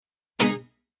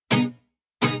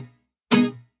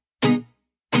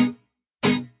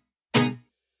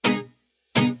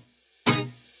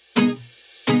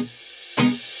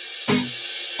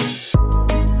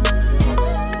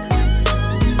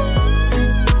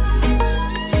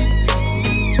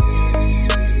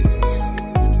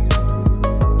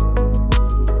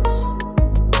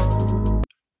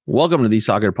Welcome to the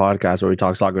Soccer Podcast, where we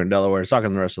talk soccer in Delaware, soccer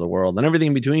in the rest of the world, and everything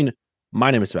in between. My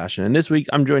name is Sebastian, and this week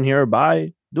I'm joined here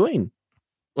by Dwayne.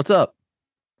 What's up?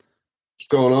 What's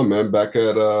going on, man? Back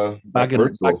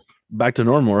virtual. Back to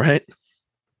normal, right?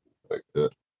 Like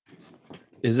that.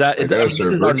 Is that I guess,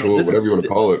 or virtual, whatever you want to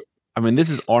call it. I mean, this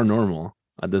is our normal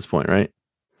at this point, right?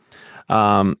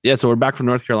 So we're back from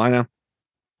North Carolina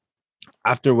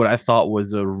after what I thought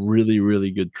was a really,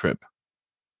 really good trip.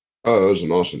 Oh, it was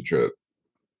an awesome trip.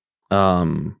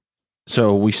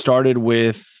 So we started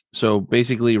with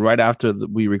basically right after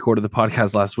we recorded the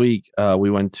podcast last week, we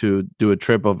went to do a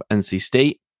trip of NC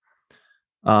State.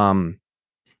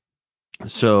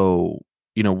 So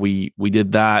we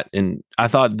did that, and I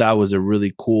thought that was a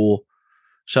really cool.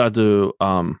 Shout out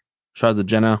to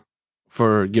Jenna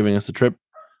for giving us a trip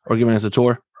or giving us a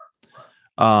tour.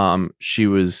 She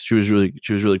was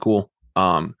really cool.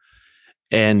 And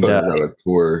I got a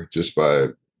tour just by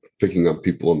picking up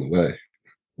people on the way.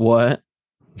 What?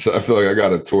 So I feel like I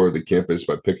got a tour of the campus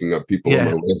by picking up people on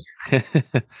my way.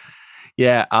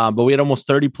 Yeah, but we had almost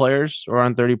 30 players,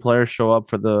 around 30 players show up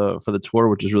for the tour,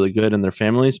 which is really good, and their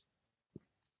families.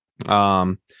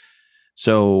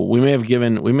 So we may have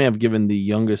given the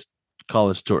youngest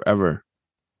college tour ever.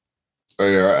 Oh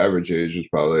yeah, our average age was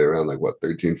probably around like what,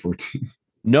 13, 14?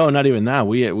 No, not even that.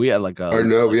 We had like a. Or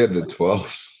no, we had the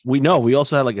 12. We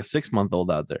also had like a 6-month-old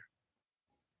out there.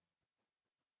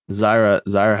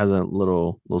 Zaira has a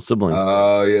little sibling.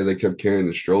 Oh yeah, they kept carrying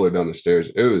the stroller down the stairs.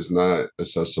 It was not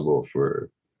accessible for.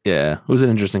 Yeah, it was an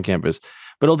interesting campus,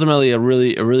 but ultimately a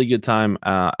really good time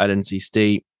at NC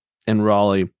State in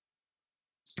Raleigh.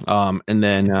 And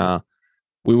then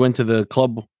we went to the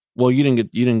club. Well, you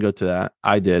didn't go to that.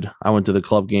 I did. I went to the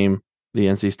club game, the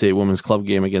NC State women's club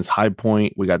game against High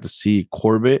Point. We got to see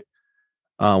Corbett,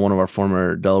 one of our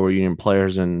former Delaware Union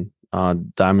players and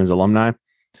Diamonds alumni.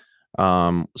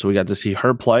 So we got to see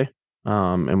her play,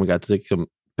 and we got to take some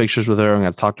pictures with her and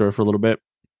got to talk to her for a little bit.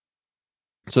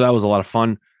 So that was a lot of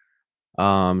fun.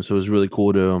 So it was really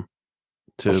cool to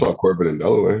I saw Corbett in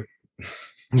Delaware.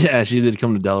 Yeah, she did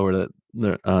come to Delaware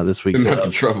this week. Didn't have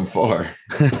to travel far.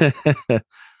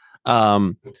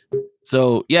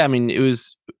 So yeah, I mean, it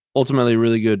was ultimately a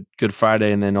really good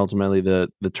Friday, and then ultimately the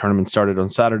tournament started on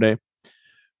Saturday,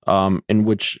 in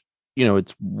which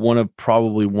it's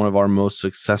probably one of our most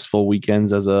successful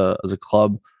weekends as a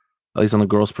club, at least on the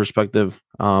girls' perspective.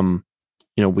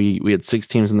 We had 6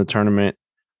 teams in the tournament.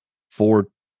 Four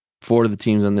of the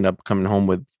teams ended up coming home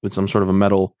with some sort of a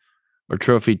medal or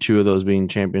trophy. 2 of those being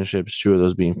championships, 2 of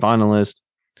those being finalists.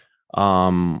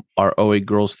 Our OA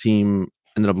girls team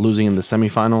ended up losing in the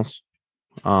semifinals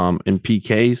in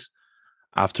PKs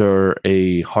after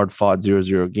a hard-fought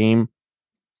 0-0 game.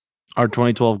 Our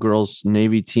 2012 girls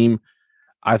Navy team,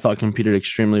 I thought, competed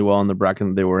extremely well in the bracket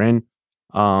that they were in.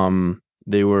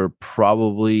 They were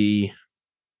probably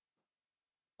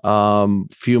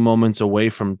few moments away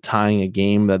from tying a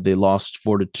game that they lost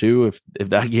 4-2. If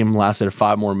that game lasted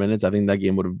 5 more minutes, I think that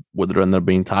game would have ended up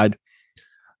being tied.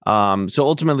 So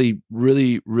ultimately,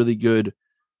 really, really good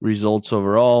results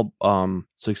overall.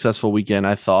 Successful weekend,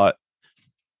 I thought,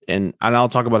 and I'll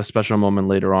talk about a special moment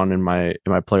later on in my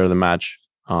player of the match.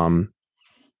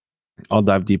 I'll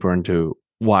dive deeper into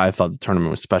why I thought the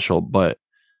tournament was special, but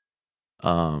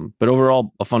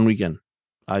overall, a fun weekend.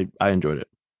 I enjoyed it.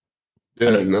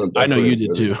 Yeah, I know you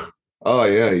did too. Oh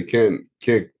yeah, you can't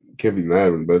be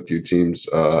mad when both your teams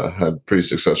have pretty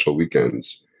successful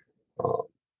weekends. Come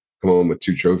home with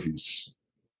 2 trophies.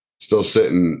 Still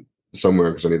sitting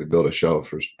somewhere because I need to build a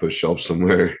shelf or put a shelf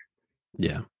somewhere.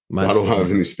 Yeah. I don't have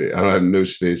any space. I don't have no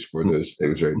space for those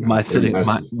things right now.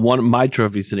 My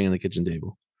trophy sitting on the kitchen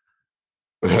table.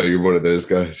 You're one of those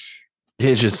guys.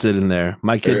 It's just sitting there.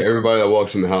 My kids. Everybody that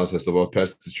walks in the house has to walk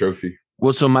past the trophy.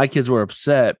 Well, so my kids were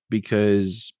upset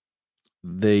because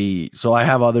so I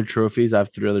have other trophies. I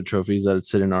have 3 other trophies that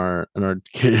sit in our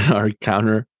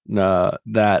counter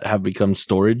that have become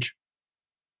storage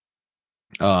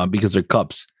because they're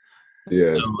cups.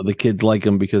 Yeah. So the kids like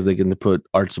them because they can put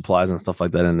art supplies and stuff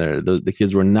like that in there. The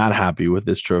kids were not happy with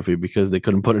this trophy because they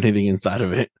couldn't put anything inside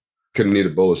of it. Couldn't eat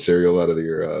a bowl of cereal out of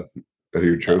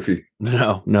your trophy.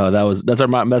 No, that's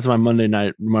my Monday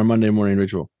morning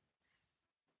ritual.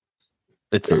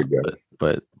 It's not,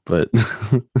 but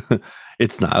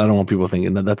it's not. I don't want people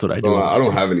thinking that's what I do. I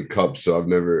don't have any cups, so I've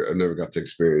never got to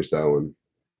experience that one.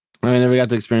 I never got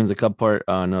to experience the cup part.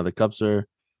 No, the cups are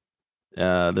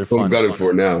they're fun. I'm gutted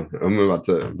for now. I'm about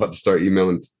to start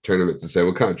emailing tournaments to say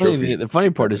what kind of trophy. The funny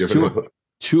part is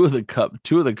two of the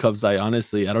cups. I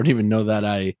don't even know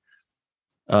that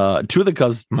 2 of the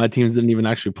cups my teams didn't even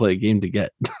actually play a game to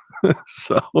get.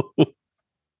 So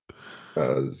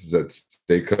Is that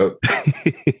State Cup?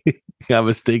 I have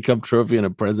a State Cup trophy and a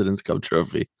President's Cup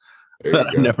trophy There that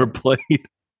you I go. never played.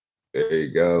 There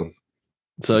you go.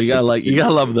 So Just put the you gotta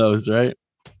team love together. those, right?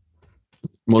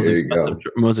 There you go.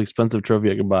 Most expensive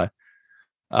trophy I could buy.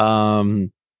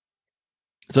 Um,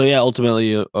 so yeah,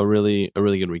 ultimately a really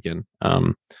good weekend.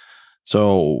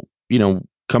 So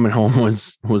coming home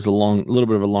was a little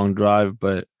bit of a long drive,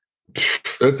 but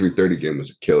That 3:30 game was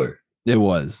a killer. it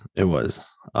was.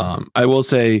 I will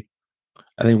say,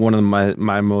 I think one of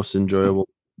my most enjoyable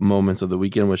moments of the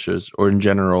weekend, or in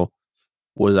general,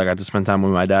 was I got to spend time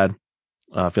with my dad.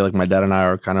 I feel like my dad and I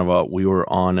are kind of we were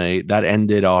on that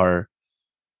ended our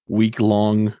week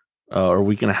long or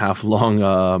week and a half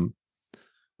long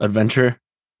adventure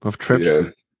of trips.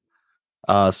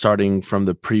 Yeah. Starting from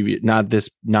the previous,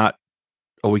 not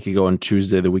a week ago on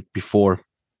Tuesday, the week before,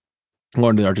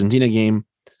 going to the Argentina game.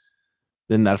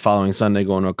 Then that following Sunday,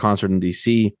 going to a concert in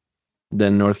DC.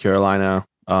 Then North Carolina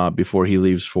before he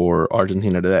leaves for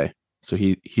Argentina today. So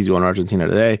he's going to Argentina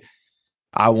today.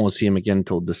 I won't see him again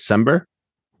until December,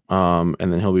 and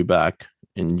then he'll be back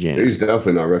in January. He's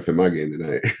definitely not refing my game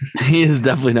tonight. He is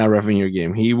definitely not refing your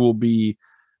game. He will be.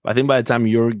 I think by the time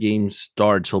your game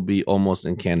starts, he'll be almost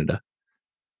in Canada.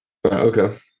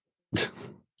 Okay. I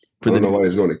don't know why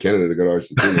he's going to Canada to go to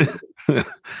Argentina.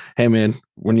 Hey man,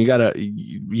 when you gotta,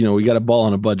 we got to ball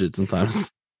on a budget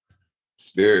sometimes.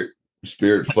 Spirit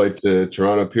flight to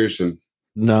Toronto Pearson.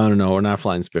 No, we're not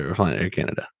flying Spirit. We're flying Air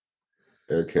Canada.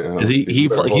 Air Canada.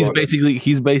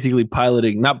 He's basically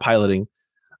piloting, not piloting,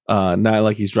 not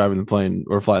like he's driving the plane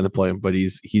or flying the plane, but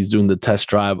he's doing the test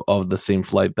drive of the same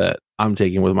flight that I'm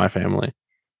taking with my family.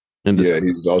 Yeah,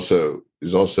 he's also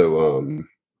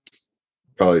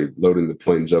probably loading the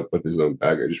planes up with his own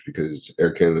baggage because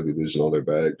Air Canada be losing all their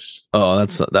bags. Oh,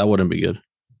 that wouldn't be good.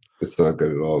 It's not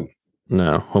good at all.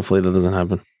 No, hopefully that doesn't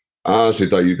happen. I honestly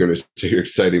thought you were going to say your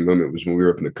exciting moment was when we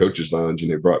were up in the coaches lounge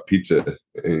and they brought pizza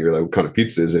and you're like, what kind of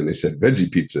pizza is it? And they said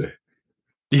veggie pizza.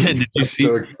 Yeah, did you see?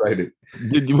 So excited.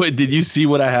 Did you see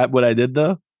what I did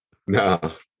though? No.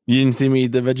 You didn't see me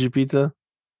eat the veggie pizza?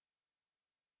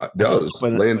 I was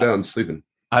laying down sleeping.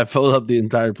 I filled up the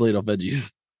entire plate of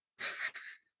veggies.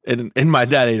 And my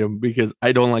dad ate them because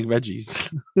I don't like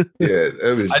veggies. Yeah,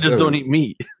 I just don't eat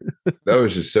meat. That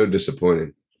was just so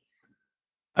disappointing.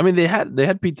 I mean, they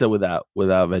had pizza without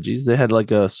veggies. They had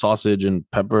like a sausage and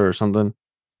pepper or something.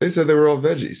 They said they were all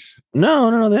veggies.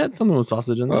 No, they had something with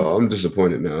sausage in them. Oh, I'm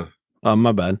disappointed now.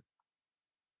 My bad.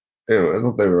 Anyway, I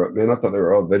thought they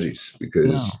were all veggies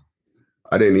because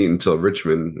I didn't eat until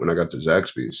Richmond when I got to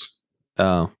Zaxby's.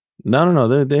 Oh.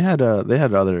 No. They had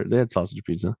sausage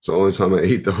pizza. It's the only time I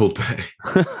ate the whole day.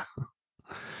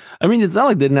 I mean, it's not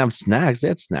like they didn't have snacks. They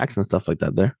had snacks and stuff like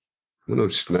that there. I no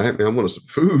snack, man. I wanted some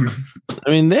food.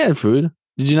 I mean, they had food.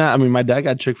 Did you not? I mean, my dad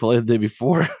got Chick-fil-A the day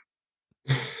before.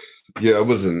 Yeah, I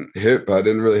wasn't hip. I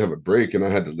didn't really have a break, and I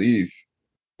had to leave.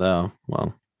 Oh,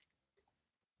 well.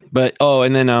 But,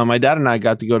 and then my dad and I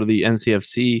got to go to the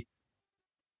NCFC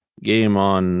game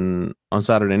on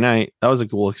Saturday night. That was a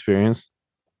cool experience.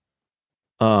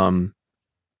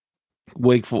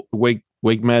 Wake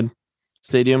Med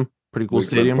Stadium, pretty cool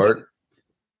stadium.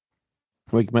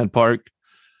 Wake Med Park.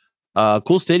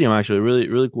 Cool stadium, actually. Really,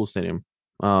 really cool stadium.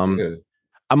 Yeah.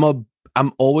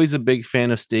 I'm always a big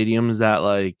fan of stadiums that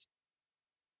like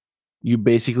you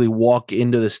basically walk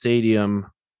into the stadium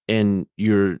and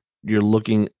you're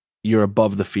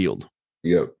above the field.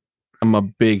 Yep. I'm a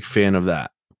big fan of that.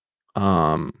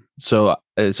 So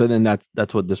then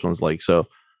that's what this one's like. So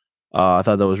I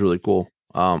thought that was really cool.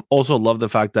 Also love the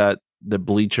fact that the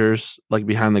bleachers like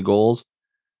behind the goals,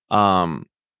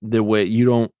 the way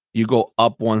you go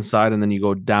up one side and then you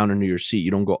go down into your seat.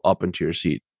 You don't go up into your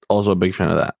seat. Also a big fan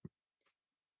of that.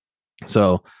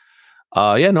 So,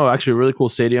 actually a really cool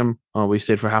stadium. We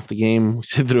stayed for half the game. We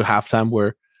stayed through halftime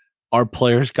where our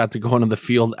players got to go onto the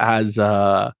field as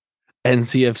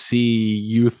NCFC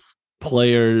youth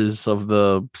players of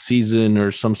the season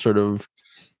or some sort of.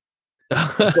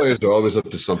 Players are always up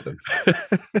to something.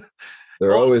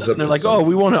 They're always up. They're like, something. Oh,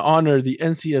 we want to honor the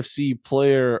NCFC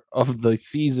player of the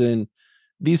season.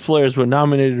 These players were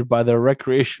nominated by their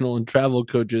recreational and travel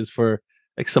coaches for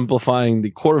exemplifying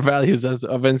the core values of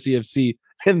NCFC,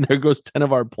 and there goes 10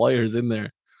 of our players in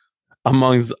there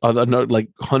amongst other like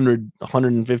 100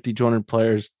 150 200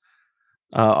 players.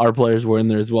 Our players were in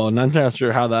there as well, and I'm not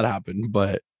sure how that happened,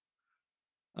 but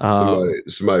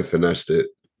somebody finessed it.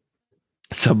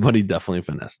 Somebody definitely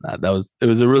finessed that. It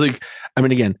was a really, I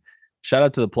mean, again, shout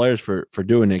out to the players for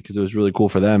doing it because it was really cool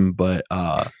for them, but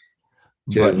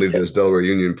can't leave those Delaware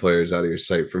Union players out of your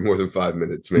sight for more than 5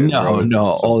 minutes, man.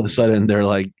 No. All of a sudden, they're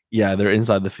like, they're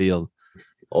inside the field.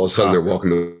 All of a sudden, they're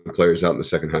walking the players out in the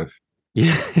second half.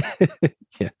 Yeah.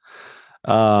 Yeah.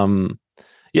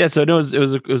 Yeah, so it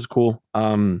was cool.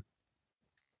 And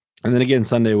then again,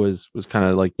 Sunday was kind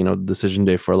of like, decision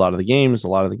day for a lot of the games. A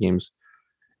lot of the games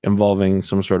involving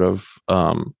some sort of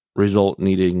result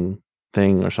needing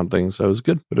thing or something. So it was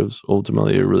good, but it was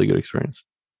ultimately a really good experience.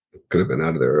 Could have been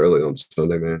out of there early on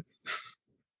Sunday, man.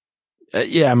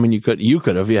 Yeah, I mean, you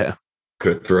could have, yeah,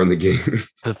 Could have thrown the game. could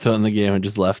have thrown the game and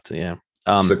just left. Yeah.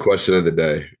 It's the question of the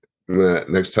day.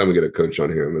 Next time we get a coach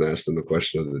on here, I'm gonna ask them the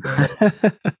question of the day.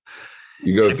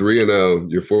 You go 3-0,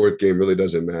 your fourth game really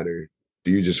doesn't matter. Do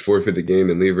you just forfeit the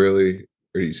game and leave early,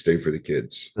 or do you stay for the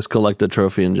kids? Just collect the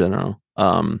trophy in general.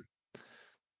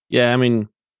 Yeah, I mean,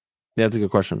 yeah, that's a good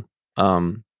question.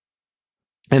 And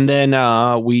then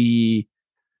we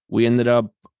ended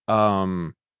up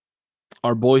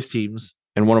our boys teams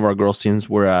and one of our girls teams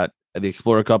were at the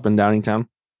Explorer Cup in Downingtown,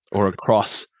 or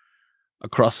across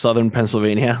southern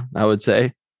Pennsylvania, I would say.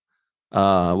 It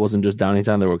wasn't just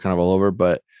Downingtown; they were kind of all over.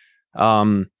 But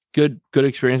good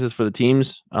experiences for the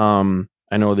teams.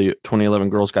 I know the 2011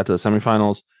 girls got to the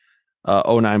semifinals.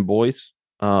 09 boys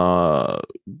in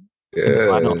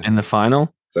the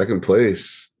final, second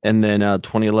place, and then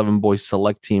 2011 boys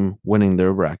select team winning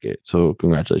their bracket. So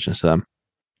congratulations to them.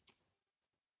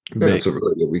 Yeah, it's a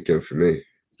really good weekend for me.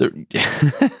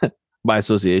 By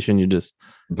association,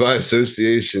 by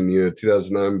association,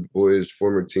 2009 boys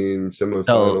former team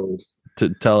semifinals.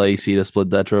 Tell AC to split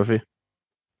that trophy.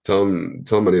 Tell them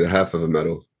I need a half of a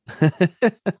medal.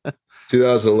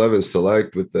 2011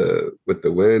 select with the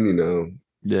win,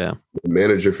 Yeah, the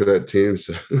manager for that team.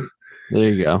 So there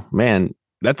you go, man.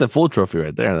 That's a full trophy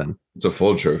right there. Then it's a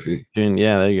full trophy.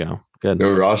 Yeah, there you go. Good.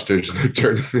 No rosters, no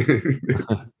tournament.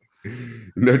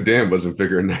 No, Dan wasn't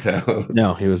figuring that out.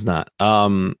 No, he was not.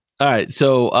 All right,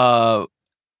 so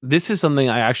this is something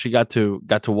I actually got to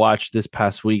watch this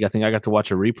past week. I think I got to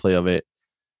watch a replay of it.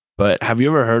 But have you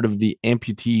ever heard of the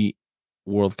Amputee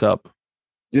World Cup?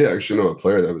 Yeah, I actually know a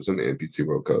player that was in the Amputee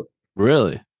World Cup.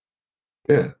 Really?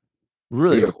 Yeah.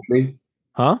 Really? You know Vinny?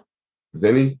 Huh?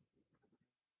 Vinny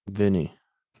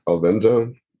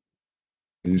Alvento.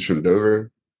 He's from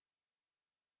Dover.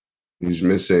 He's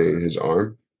missing his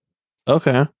arm.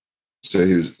 Okay. So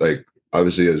he was like,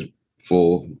 obviously has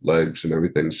full legs and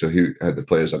everything. So he had to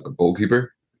play as like a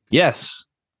goalkeeper. Yes.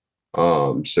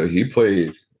 So he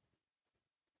played,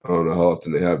 I don't know how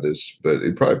often they have this, but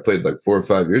he probably played like 4 or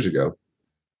 5 years ago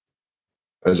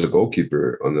as a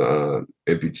goalkeeper on the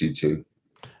amputee team.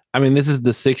 I mean, this is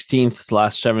the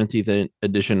 16th/17th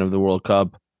edition of the World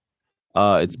Cup.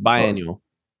 It's biannual.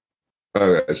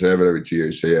 Okay, so they have it every 2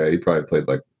 years. So yeah, he probably played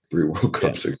like 3 World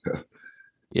Cups ago.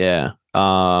 Yeah.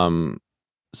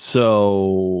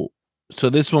 So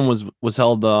this one was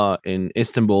held in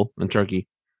Istanbul in Turkey.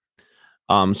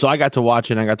 So I got to watch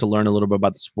it and I got to learn a little bit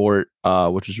about the sport,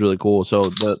 which was really cool. So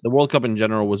the World Cup in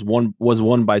general was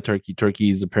won by Turkey. Turkey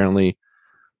is apparently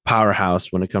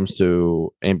powerhouse when it comes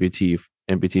to amputee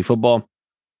football.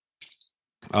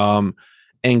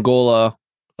 Angola,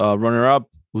 runner up,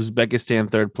 Uzbekistan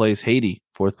third place, Haiti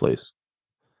fourth place.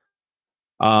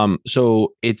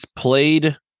 So it's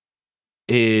played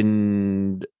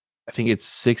in, I think it's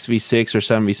 6v6 or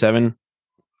 7v7.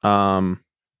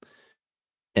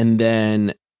 And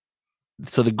then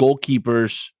so the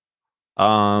goalkeepers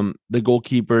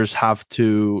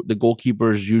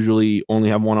usually only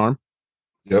have one arm.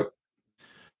 Yep.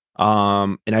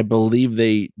 And I believe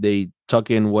they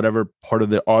tuck in whatever part of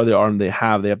the arm they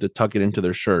have to tuck it into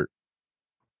their shirt.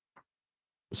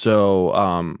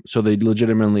 So they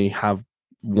legitimately have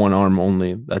one arm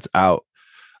only that's out.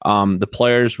 The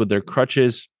players with their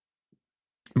crutches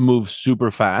move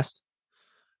super fast,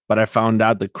 but I found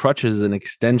out the crutches is an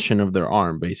extension of their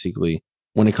arm, basically,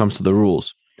 when it comes to the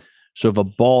rules. So if a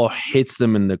ball hits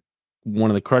them in one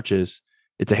of the crutches,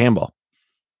 it's a handball.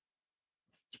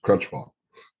 It's a crutch ball.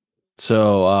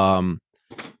 So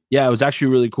yeah, it was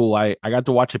actually really cool. I got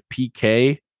to watch a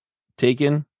PK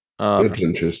taken. That's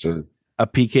interesting. A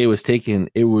PK was taken.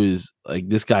 It was like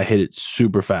this guy hit it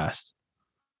super fast.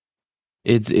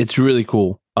 It's really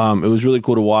cool. It was really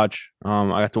cool to watch.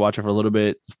 I got to watch it for a little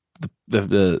bit. The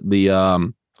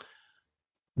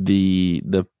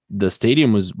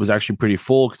stadium was actually pretty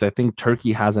full because I think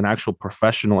Turkey has an actual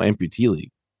professional amputee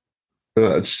league. Oh,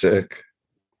 that's sick.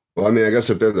 Well, I mean, I guess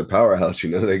if they're the powerhouse,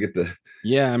 they get the.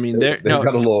 Yeah, I mean, they've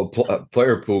got a little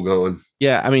player pool going.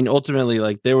 Yeah, I mean, ultimately,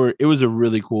 like it was a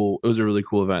really cool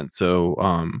event. So,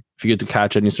 if you get to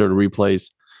catch any sort of replays,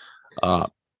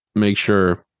 make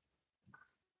sure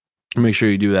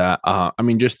you do that. I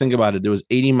mean, just think about it. There was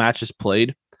 80 matches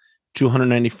played,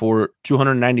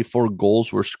 294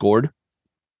 goals were scored.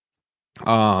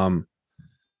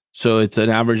 So it's an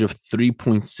average of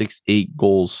 3.68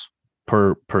 goals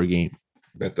per game.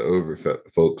 Bet the over,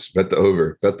 folks. Bet the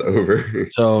over. Bet the over.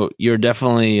 So you're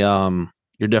definitely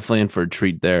in for a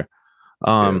treat there.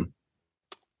 Yeah.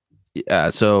 Yeah,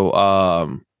 so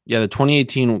yeah, the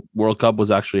 2018 World Cup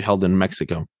was actually held in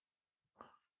Mexico.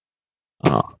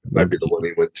 I Might be the believe. one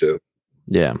he went to.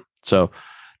 Yeah. So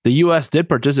the US did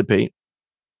participate.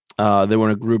 They were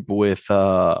in a group with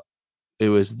it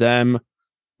was them,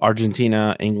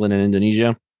 Argentina, England, and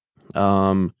Indonesia.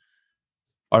 Um,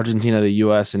 Argentina, the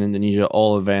US, and Indonesia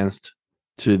all advanced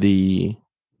to the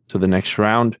next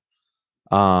round,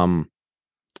 um,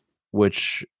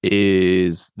 which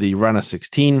is the round of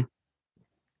 16,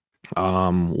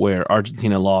 where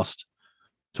Argentina lost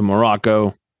to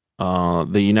Morocco.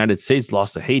 The United States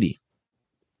lost to Haiti.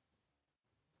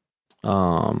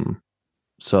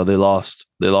 So they lost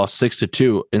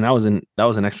 6-2, and that was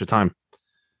an extra time.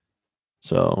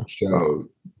 So So,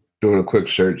 doing a quick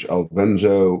search,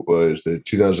 Alvenzo was the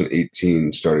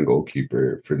 2018 starting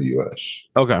goalkeeper for the U.S.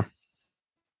 okay,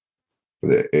 for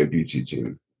the amputee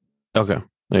team.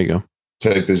 there you go.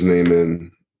 Type his name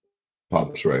in,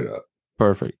 pops right up.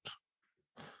 Perfect.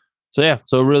 So yeah,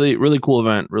 so really, really cool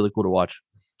event, really cool to watch.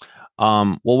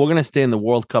 Well, we're gonna stay in the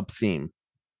World Cup theme,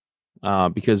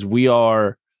 because we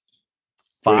are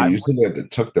Wait, five. you said they had to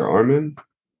tuck their arm in?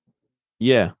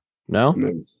 Yeah, no,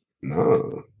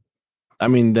 No,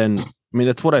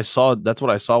 that's what I saw. That's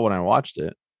what I saw when I watched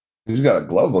it. he's got a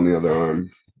glove on the other arm.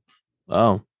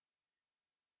 Oh,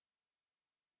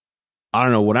 I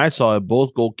don't know. When I saw it,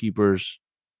 both goalkeepers,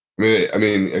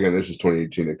 Again, this is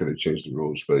 2018. They could have changed the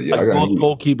rules, but yeah, like both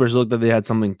goalkeepers, looked like they had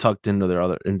something tucked into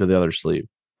the other sleeve.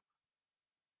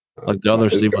 Like the other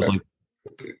sleeve was like,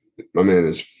 my man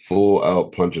is full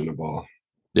out punching the ball.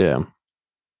 yeah.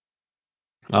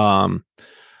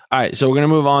 All right, so we're gonna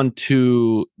move on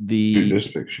to Dude, the this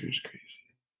picture is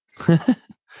crazy.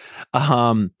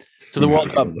 to the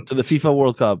World Cup, to the FIFA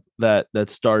World Cup that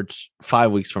starts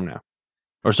 5 weeks from now,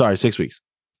 or sorry, 6 weeks.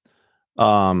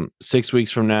 6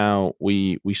 weeks from now,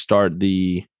 we start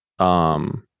the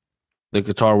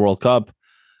Qatar World Cup,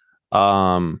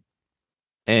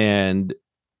 and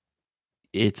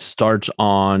it starts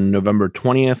on November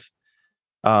 20th.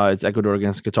 It's Ecuador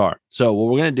against Qatar. So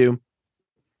what we're gonna do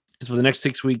is for the next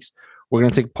 6 weeks, we're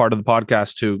gonna take part of the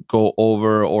podcast to go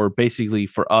over, or basically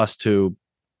for us to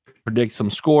predict some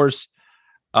scores.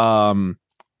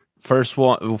 First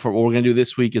one, for what we're gonna do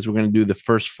this week is we're gonna do the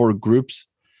first four groups.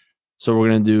 So we're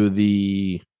gonna do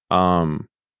the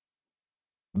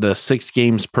 6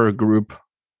 games per group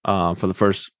for the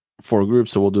first four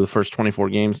groups. So we'll do the first 24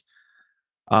 games.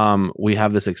 We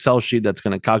have this Excel sheet that's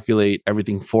going to calculate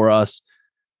everything for us.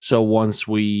 So once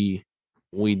we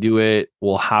do it,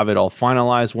 we'll have it all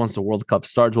finalized. Once the World Cup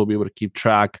starts, we'll be able to keep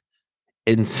track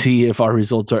and see if our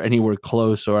results are anywhere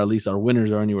close, or at least our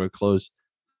winners are anywhere close.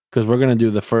 Because we're going to do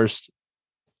the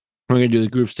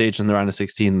group stage and the round of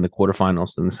 16, the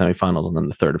quarterfinals, then the semifinals, and then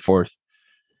the third or fourth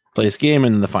place game,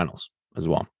 and then the finals as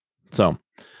well. So,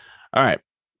 all right.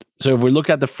 So if we look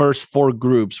at the first four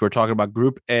groups, we're talking about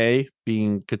Group A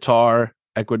being Qatar,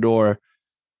 Ecuador,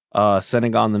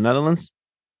 Senegal, and the Netherlands.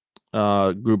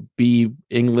 Group B,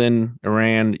 England,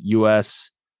 Iran,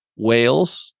 US,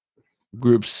 Wales.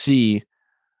 Group C,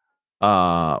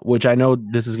 which I know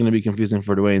this is going to be confusing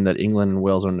for Dwayne, that England and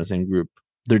Wales are in the same group.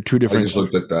 They're two different. I just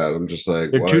looked at that. I'm just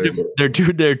like, they're why? two different.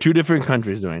 They're two different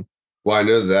countries, Dwayne. Well, I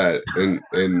know that in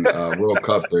World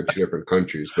Cup they're two different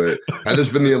countries, but had this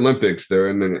been the Olympics, they're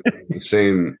in the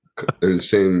same. They're the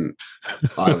same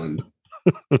island.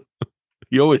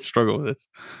 You always struggle with this.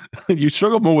 You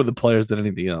struggle more with the players than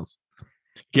anything else.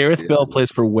 Gareth Bale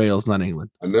plays for Wales, not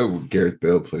England. I know Gareth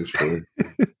Bale plays for.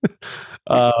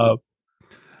 And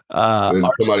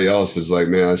somebody else is like,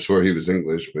 man, I swear he was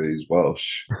English, but he's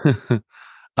Welsh.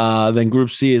 Then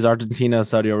Group C is Argentina,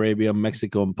 Saudi Arabia,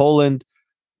 Mexico, and Poland.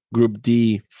 Group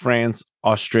D, France,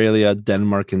 Australia,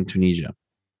 Denmark, and Tunisia.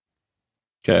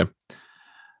 Okay.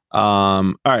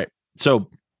 All right. So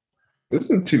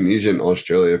isn't Tunisia and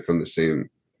Australia from the same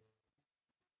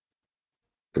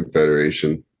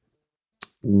confederation?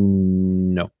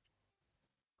 No.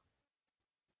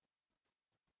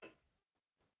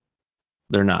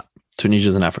 They're not.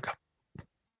 Tunisia's in Africa.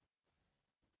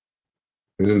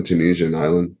 Isn't Tunisia an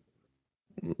island?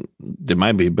 It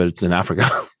might be, but it's in Africa.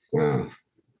 Wow.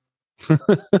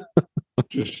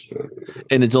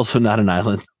 And it's also not an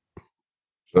island.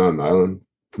 It's not an island.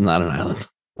 It's not an island.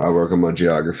 I work on my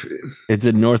geography. It's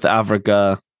in North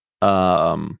Africa. It's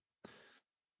on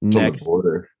the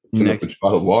border. It's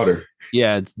by the water.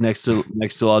 Yeah, it's next to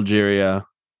Algeria.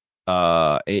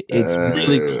 It's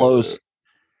really close.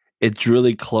 it's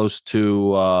really close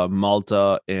to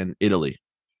Malta and Italy.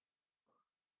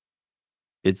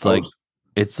 It's like Oh,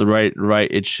 it's the right.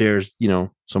 It shares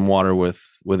some water with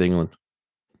England.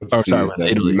 let's Oh, sorry, see. with The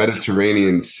Italy.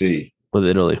 Mediterranean Sea. With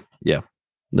Italy, yeah,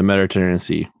 the Mediterranean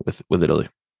Sea with Italy.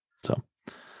 So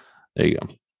there you go.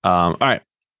 All right.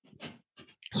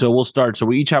 So we'll start. So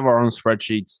we each have our own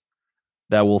spreadsheets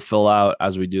that we'll fill out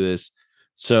as we do this.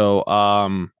 So all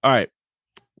right,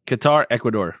 Qatar,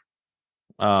 Ecuador.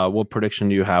 What prediction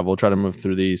do you have? We'll try to move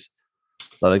through these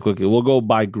really quickly. We'll go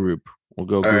by group. We'll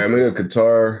go All right, group. I'm gonna go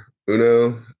Qatar,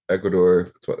 Uno,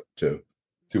 Ecuador,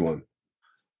 2-1.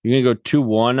 You're gonna go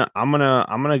 2-1. I'm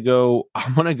gonna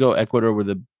go Ecuador with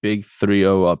a big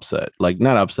 3-0 upset. Like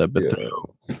not upset, but Yeah. 3-0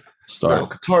 No, start.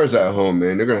 Qatar's at home,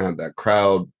 man. They're gonna have that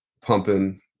crowd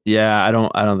pumping. Yeah, I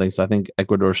don't think so. I think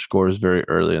Ecuador scores very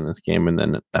early in this game, and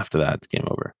then after that, it's game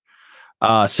over.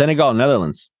 Senegal,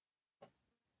 Netherlands.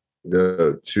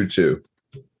 Go 2-2.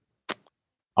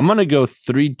 I'm gonna go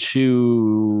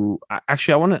 3-2. I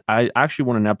actually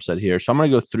want an upset here, so I'm gonna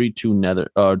go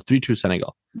 3-2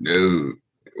 Senegal. No.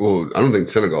 Well, I don't think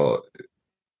Senegal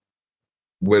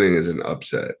winning is an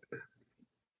upset.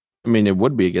 I mean, it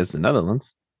would be against the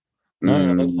Netherlands. No, you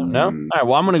don't think so? No. All Mm, right.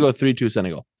 Well, I'm gonna go 3-2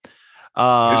 Senegal.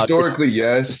 historically,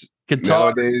 yes. Qatar,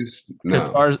 Nowadays,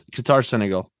 no. Qatar,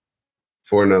 Senegal.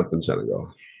 4-0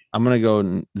 Senegal. I'm gonna go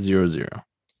 0-0.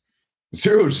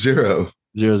 0-0.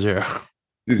 0-0.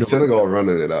 Dude, No, Senegal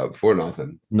running it up.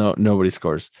 4-0. no, nobody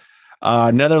scores.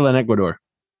 Netherlands, Ecuador.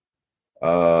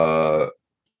 Uh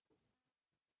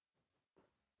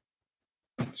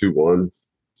 2-1.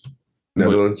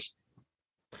 Netherlands.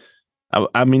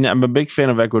 I mean, I'm a big fan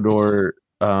of Ecuador,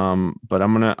 but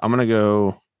I'm gonna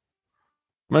go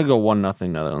 1-0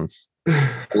 Netherlands.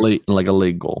 Late, like a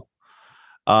late goal.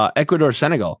 Ecuador,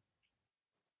 Senegal.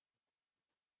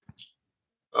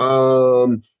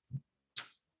 Um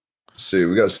see,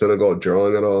 we got Senegal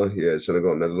drawing it all. Yeah,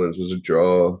 Senegal Netherlands was a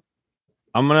draw.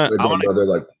 I'm gonna, Maybe I'm gonna, another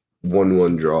like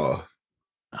 1-1 draw.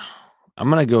 I'm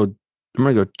gonna go,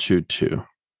 2-2.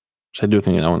 I do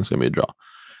think that one's gonna be a draw.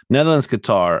 Netherlands,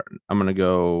 Qatar. I'm gonna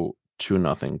go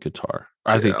 2-0 Qatar.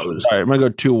 I Yeah, think. I was Sorry, I'm gonna go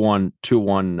 2-1,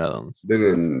 2-1 Netherlands.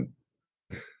 thinking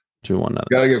 2-1 Netherlands.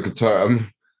 gotta give Qatar.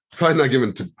 I'm probably not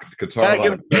giving to Qatar a lot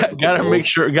of credit for the Gotta goal.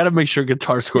 make sure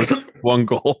Qatar scores one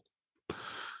goal.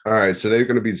 All right, so they're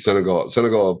gonna beat Senegal.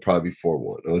 Senegal will probably be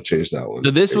 4-1. I'll change that one.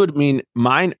 So this would mean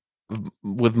mine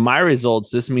with my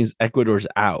results. This means Ecuador's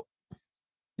out.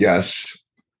 Yes.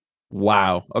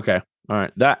 Wow. Okay. All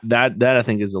right. That I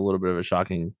think is a little bit of a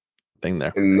shocking thing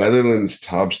there. And Netherlands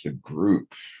tops the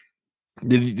group.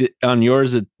 On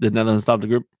yours, the Netherlands top the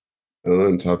group?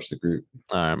 Netherlands tops the group.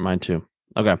 All right, mine too.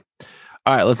 Okay.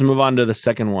 All right, let's move on to the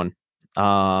second one.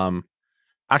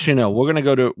 Actually, no, we're not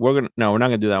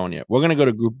gonna do that one yet. We're gonna go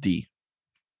to Group D.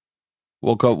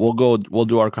 We'll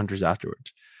do our countries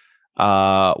afterwards.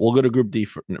 We'll go to Group D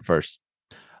first.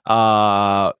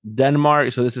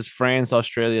 Denmark. So this is France,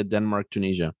 Australia, Denmark,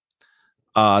 Tunisia.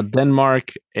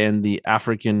 Denmark and the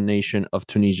African nation of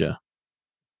Tunisia.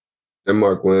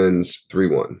 Denmark wins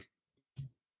 3-1.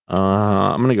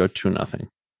 I'm gonna go 2-0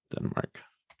 Denmark.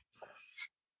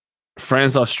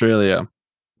 France, Australia.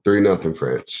 3-0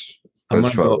 France.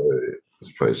 That's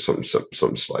probably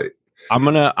something slight. I'm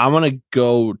gonna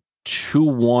go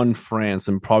 2-1 France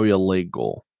and probably a late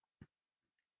goal.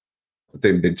 I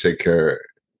think they take care.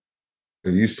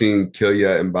 Have you seen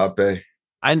Kylian Mbappe?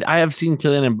 I have seen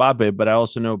Kylian Mbappe, but I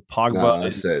also know Pogba. No, I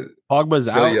said Pogba's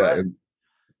out. Right?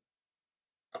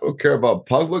 I don't care about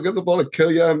Pogba. Get the ball to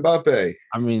Kylian Mbappe.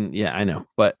 I mean, yeah, I know,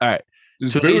 but all right,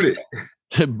 just boot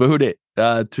it. Boot it.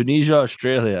 Tunisia,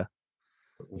 Australia.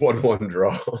 1-1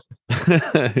 draw.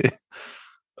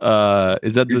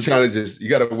 Is that you're trying to you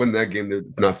got to win that game to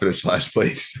not finish last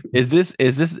place? Is this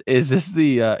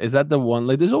the is that the one?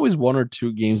 Like, there's always one or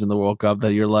two games in the World Cup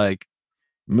that you're like,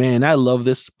 man, I love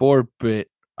this sport, but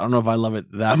I don't know if I love it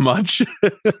that much.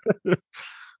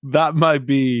 That might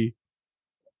be.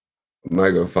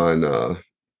 Might go find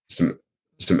some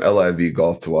LIV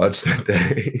golf to watch that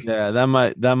day. Yeah, that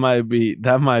might be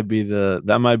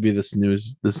the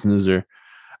snoozer.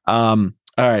 All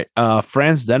right,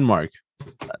 France, Denmark.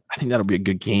 I think that'll be a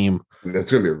good game.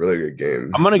 That's gonna be a really good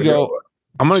game. I'm gonna go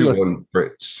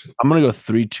France. I'm gonna go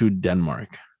 3-2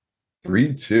 Denmark.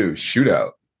 3-2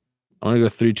 shootout. I'm gonna go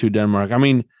 3-2 Denmark. I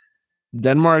mean,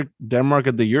 Denmark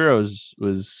at the Euros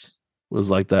was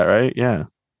like that, right? Yeah,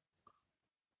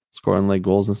 scoring late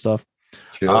goals and stuff.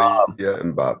 Yeah,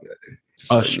 Mbappe.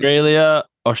 Australia,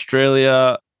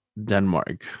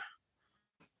 Denmark.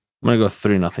 I'm gonna go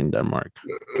 3-0 Denmark.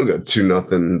 We got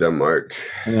 2-0 Denmark.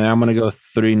 And then I'm gonna go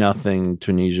 3-0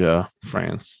 Tunisia,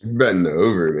 France. You're betting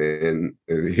over, man.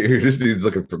 Here, this dude's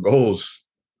looking for goals.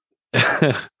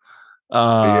 uh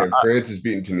Yeah, France is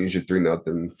beating Tunisia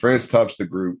 3-0. France tops the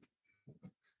group.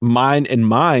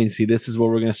 mine, see, this is where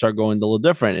we're gonna start going a little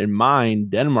different. In mine,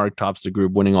 Denmark tops the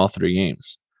group, winning all 3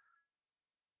 games.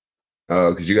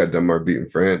 Oh, because you got Denmark beating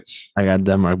France. I got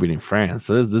Denmark beating France.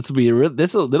 So this will be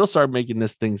it'll start making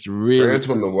this things really. France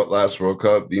won the last World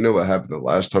Cup. Do you know what happened the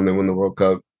last time they won the World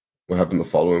Cup? What happened the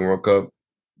following World Cup?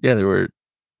 Yeah, they were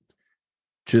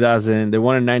 2000. They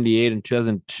won in 98 and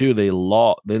 2002. They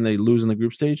lost. Then they lose in the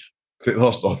group stage. They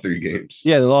lost all 3 games.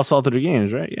 Yeah, they lost all 3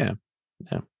 games, right? Yeah.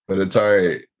 But it's all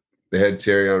right. They had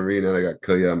Thierry Henry, now they got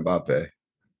Kylian Mbappe.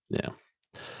 Yeah.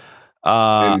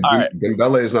 And all right.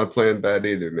 Dembele is not playing bad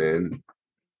either, man.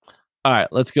 All right,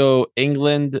 let's go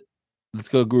England. Let's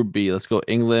go Group B. Let's go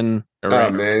England. Ah,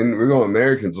 man, we're going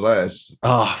Americans last.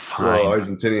 Oh, fine.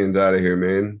 Argentinians out of here,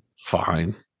 man.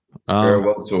 Fine.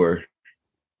 Farewell tour.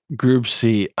 Group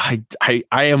C. I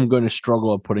am going to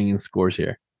struggle at putting in scores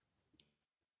here.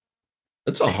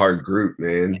 It's a hard group,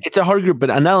 man. It's a hard group, but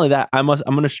not only that, I'm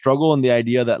going to struggle in the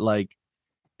idea that like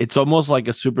it's almost like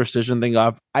a superstition thing.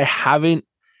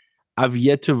 I've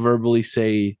yet to verbally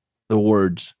say the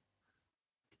words.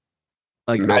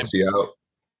 Like Messi out.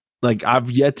 Like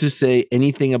I've yet to say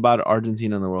anything about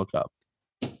Argentina in the World Cup.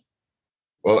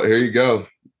 Well, here you go.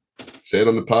 Say it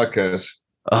on the podcast.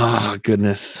 Oh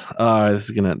goodness. This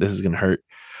is gonna hurt.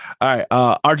 All right.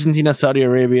 Argentina, Saudi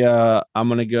Arabia. I'm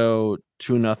gonna go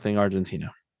 2-0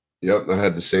 Argentina. Yep, I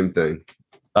had the same thing.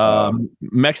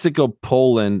 Mexico,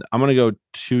 Poland. I'm gonna go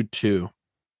 2-2.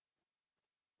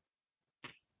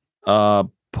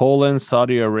 Poland,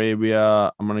 Saudi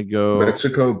Arabia. I'm gonna go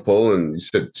Mexico, Poland. You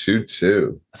said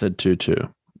 2-2. I said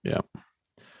 2-2. Yeah.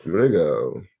 I'm gonna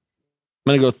go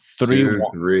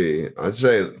 3-1. I'd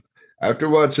say after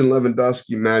watching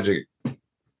Lewandowski magic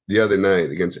the other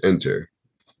night against Inter,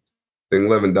 I think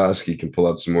Lewandowski can pull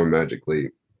out some more magic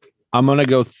leap. I'm gonna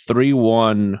go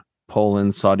 3-1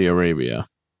 Poland, Saudi Arabia.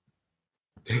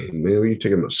 Dang, man, what are you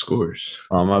taking those scores?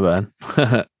 Oh, my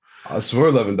bad. I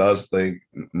swear Lewandowski,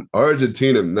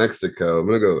 Argentina, Mexico. I'm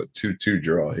gonna go with 2-2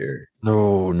 draw here.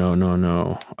 No.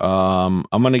 I'm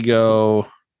gonna go.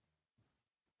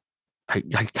 I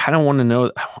kind of want to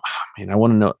know. I mean, I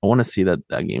want to know. I want to see that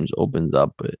game's opens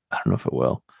up, but I don't know if it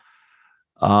will.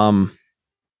 I'll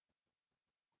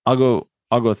go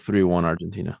 3-1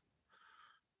 Argentina.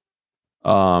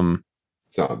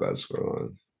 It's not a bad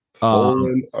scoreline.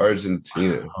 Poland,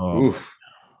 Argentina. Oof.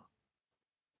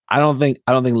 I don't think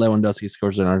Lewandowski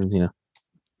scores in Argentina.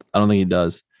 I don't think he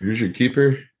does. Who's your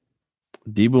keeper?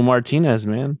 Dibu Martinez,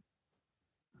 man.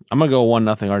 I'm gonna go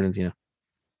 1-0 Argentina.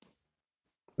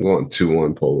 I'm going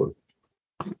 2-1 Poland.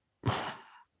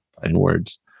 In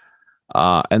words.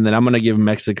 And then I'm gonna give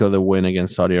Mexico the win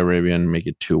against Saudi Arabia and make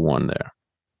it 2-1 there.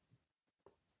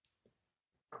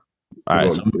 All right,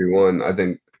 3-1. I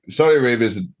think Saudi Arabia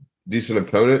is a decent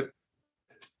opponent.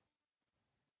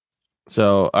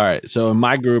 So, all right. So in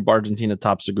my group, Argentina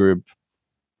tops the group.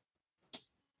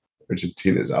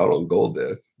 Argentina's out on goal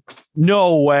death.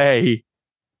 No way.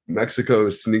 Mexico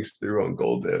sneaks through on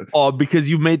goal death. Oh, because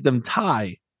you made them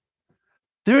tie.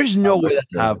 There's no way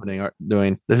that's happening,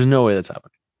 Dwayne. There's no way that's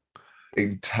happening.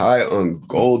 A tie on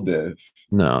goal death.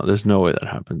 No, there's no way that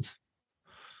happens.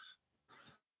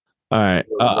 All right.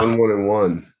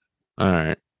 1-1-1. All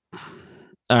right.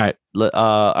 All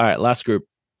right. Last group.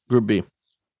 Group B.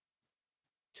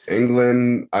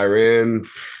 England, Iran,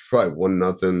 probably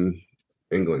 1-0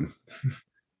 England.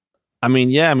 I mean,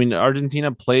 yeah. I mean,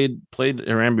 Argentina played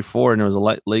Iran before, and it was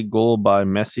a late goal by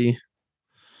Messi.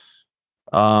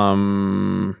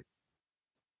 I'm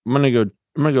gonna go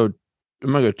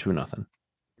 2-0.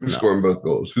 Who's scoring both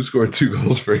goals? Who scored 2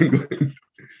 goals for England?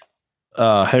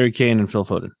 Harry Kane and Phil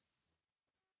Foden.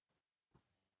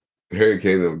 Harry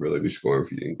Kane would really be scoring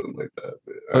for England like that.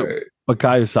 But, all right.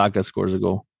 Bukayo Saka scores a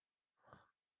goal.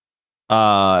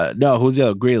 No, who's the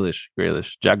other? Grealish.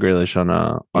 Jack Grealish on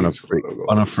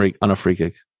a free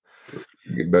kick.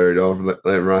 You get better off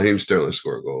let Raheem Sterling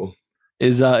score a goal.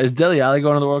 Is Dele Alli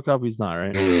going to the World Cup? He's not,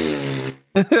 right?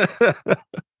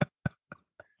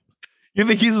 You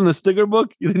think he's in the sticker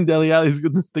book? You think Dele Alli's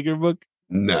in the sticker book?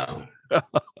 No.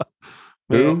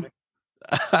 Who?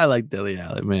 I like Dele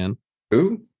Alli, man.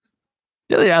 Who?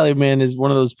 Dele Alli, man, is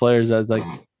one of those players that's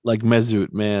like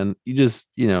Mesut, man. He just,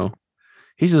 he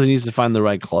just needs to find the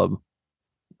right club.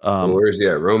 Where is he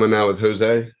at? Roma now with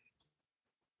Jose?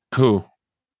 Who?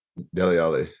 Dele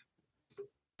Alli.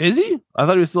 Is he? I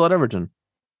thought he was still at Everton.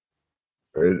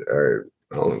 All right.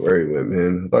 I don't know where he went,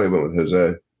 man. I thought he went with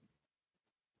Jose.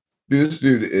 Dude, this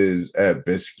dude is at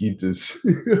Beskitas.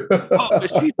 Oh,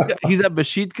 Besiktas. He's at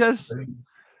Besiktas.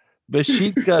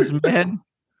 Besiktas, man.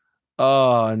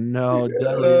 Oh no,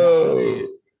 Delhi Yo, Alley. he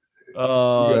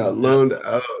Oh, got loaned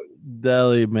out.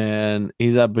 Delhi, man.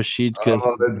 He's at Besiktas.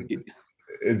 Oh,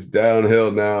 it's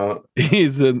downhill now.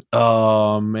 He's in.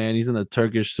 Oh man, he's in the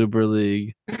Turkish Super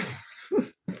League.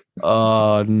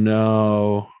 Oh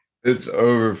no. It's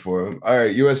over for him. All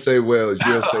right, USA Wales.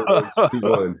 USA Wales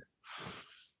 2-1.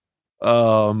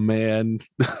 Oh man,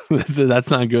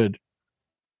 that's not good.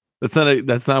 That's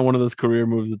not one of those career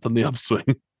moves that's on the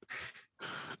upswing.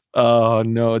 Oh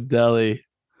no, Delhi.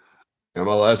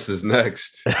 MLS is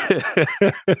next.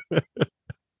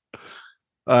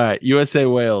 All right, USA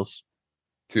Wales.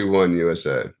 2-1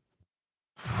 USA.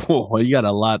 Whoa, you got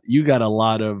a lot. You got a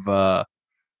lot of.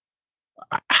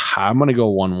 I'm gonna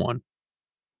go 1-1.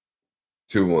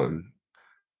 2-1.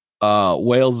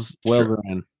 Wales Sure. are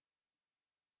in.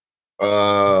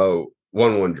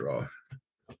 1-1 draw. I'm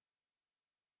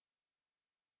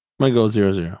gonna go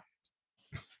 0-0.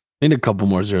 Need a couple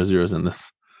more 0-0s in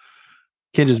this.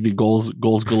 Can't just be goals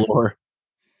galore.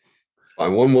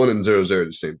 Fine, 1-1 and 0-0,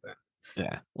 the same thing.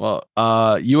 Yeah. Well,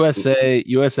 USA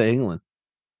England.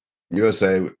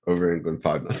 USA over England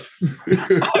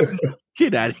 5-0.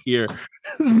 Get out of here.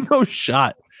 There's no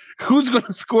shot. Who's going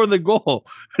to score the goal?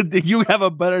 You have a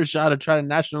better shot of trying to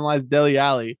nationalize Dele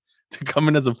Alli to come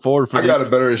in as a forward for I got a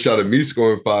better shot of me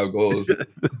scoring 5 goals.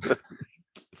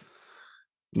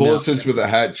 Pulisic with a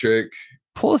hat trick.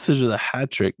 Pulisic with a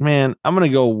hat trick. Man, I'm going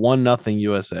to go 1-0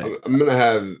 USA. I'm going to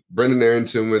have Brendan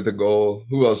Aronson with a goal.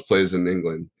 Who else plays in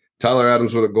England? Tyler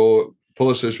Adams with a goal.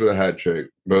 Pulisic with a hat trick.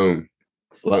 Boom.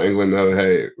 Let England know,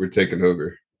 hey, we're taking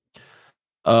over.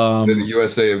 Then the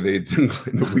USA invades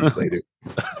England a week later.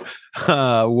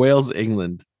 Wales,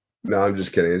 England. No, I'm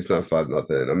just kidding. It's not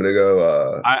 5-0. I'm gonna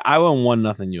go. I went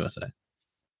 1-0 USA.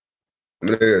 I'm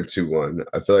gonna go 2-1.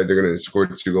 I feel like they're gonna score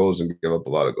 2 goals and give up a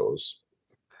lot of goals.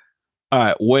 All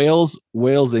right, Wales,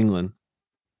 England.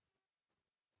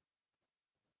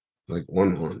 Like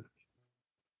 1-1.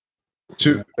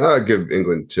 2. I'll give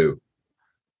England 2.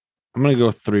 I'm gonna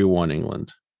go 3-1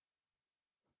 England.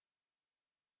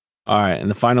 All right, and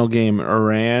the final game,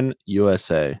 Iran,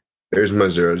 USA. There's my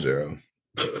 0-0.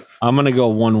 I'm gonna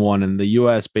go 1-1, and the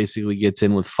US basically gets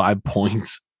in with 5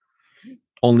 points,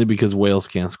 only because Wales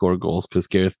can't score goals because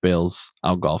Gareth Bale's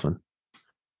out golfing.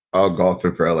 Out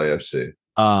golfing for LAFC.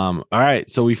 All right,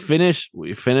 so we finished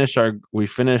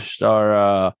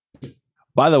our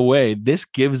by the way, this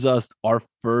gives us our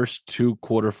first 2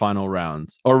 quarterfinal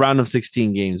rounds or round of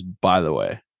 16 games, by the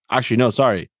way. Actually, no,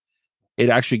 sorry. It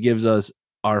actually gives us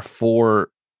our four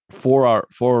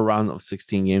round of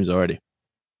 16 games already.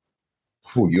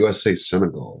 Ooh, USA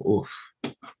Senegal. Oof.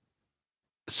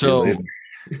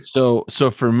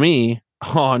 So for me,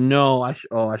 oh no, I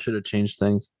should have changed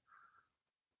things.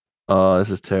 Oh, this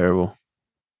is terrible.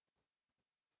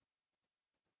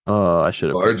 Oh, I should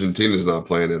have. Well, Argentina's not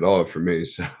playing at all for me,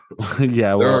 so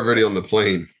yeah, they're already on the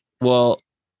plane. Well,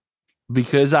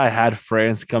 because I had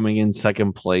France coming in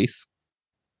second place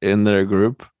in their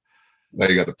group. Now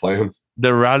you got to play them.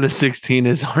 The round of 16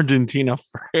 is Argentina,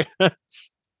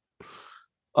 France.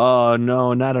 Oh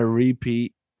no, not a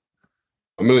repeat.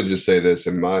 I'm gonna just say this: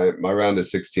 in my round of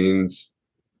 16s,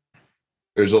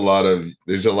 there's a lot of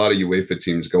UEFA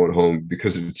teams going home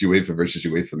because it's UEFA versus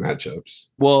UEFA matchups.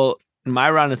 Well,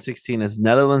 my round of 16 is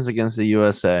Netherlands against the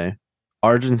USA,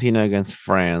 Argentina against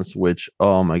France, which,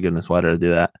 oh my goodness, why did I do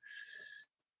that?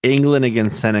 England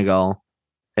against Senegal,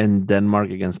 and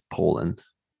Denmark against Poland.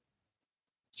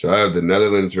 So I have the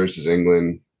Netherlands versus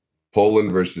England,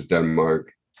 Poland versus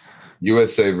Denmark,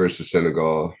 USA versus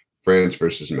Senegal, France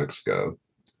versus Mexico.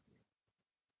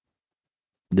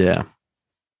 Yeah.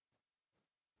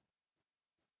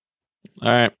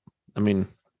 All right. I'm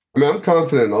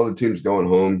confident in all the teams going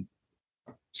home,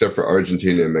 except for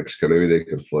Argentina and Mexico. Maybe they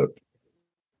can flip.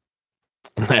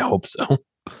 I hope so.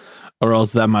 Or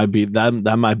else that might be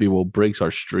what breaks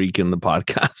our streak in the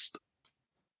podcast.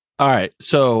 All right.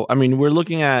 So, we're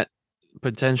looking at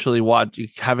potentially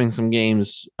having some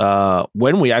games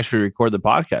when we actually record the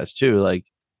podcast too. Like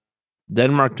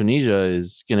Denmark, Tunisia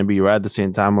is going to be right at the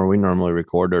same time where we normally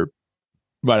record, or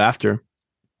right after.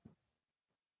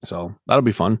 So that'll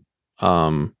be fun.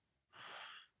 Actually,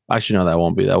 no, that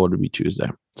won't be. That would be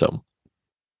Tuesday. So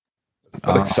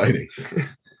not exciting.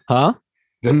 Huh?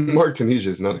 Denmark, Tunisia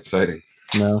is not exciting.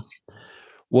 No.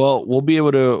 Well, we'll be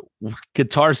able to.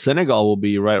 Qatar, Senegal will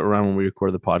be right around when we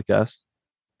record the podcast.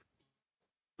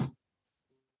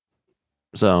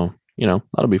 So,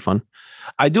 that'll be fun.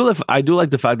 I do like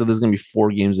the fact that there's gonna be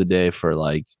 4 games a day for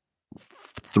like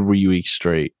 3 weeks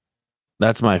straight.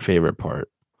 That's my favorite part.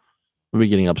 We'll be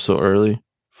getting up so early,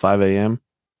 5 a.m.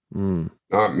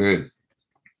 Not me.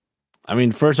 I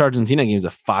mean, first Argentina game's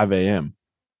at 5 a.m.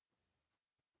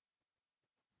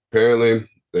 Apparently,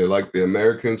 they like the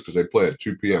Americans because they play at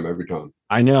 2 p.m. every time.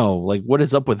 I know. Like, what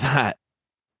is up with that?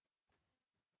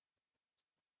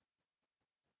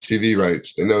 TV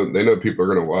rights. They know people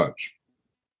are gonna watch.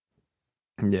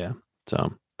 Yeah.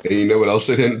 So And you know what else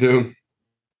they didn't do?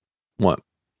 what?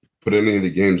 Put any of the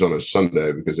games on a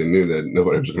Sunday because they knew that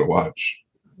nobody was gonna watch.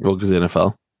 Well, because the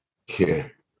NFL. Yeah.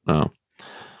 Oh.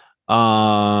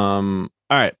 All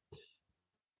right.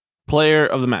 Player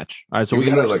of the match. All right. So we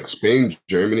we got got like Spain,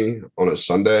 Germany on a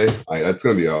Sunday. That's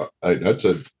gonna be that's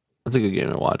a that's a good game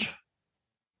to watch.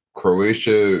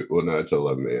 Croatia. Well, no, it's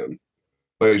 11 a.m.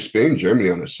 Like Spain,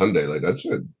 Germany on a Sunday. Like that's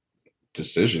a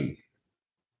decision.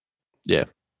 Yeah.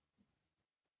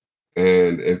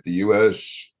 And if the U.S.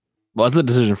 Well, it's a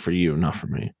decision for you, not for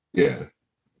me. Yeah.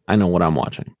 I know what I'm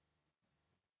watching.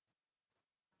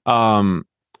 The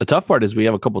tough part is we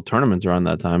have a couple tournaments around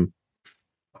that time.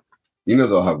 You know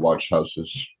they'll have watch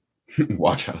houses.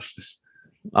 Watch houses.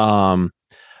 All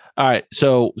right,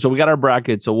 so we got our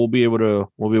bracket, so we'll be able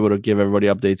to give everybody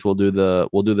updates. We'll do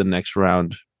the next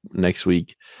round next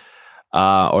week,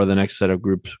 or the next set of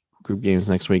group games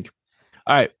next week.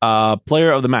 All right,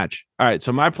 player of the match. All right,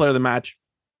 so my player of the match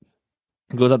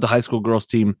goes out to high school girls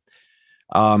team.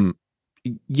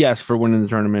 Yes, for winning the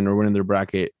tournament or winning their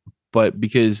bracket, but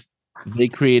because they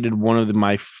created one of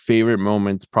my favorite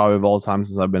moments probably of all time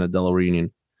since I've been at Delaware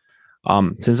Union.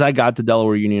 Since I got to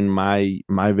Delaware Union, my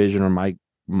vision or my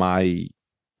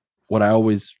what I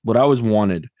always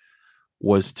wanted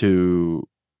was to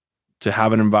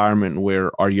have an environment where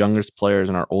our youngest players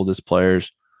and our oldest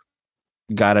players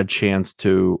got a chance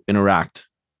to interact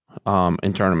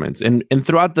in tournaments. And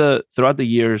throughout the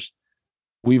years,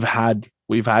 we've had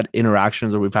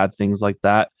interactions or we've had things like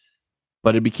that.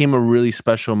 But it became a really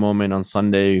special moment on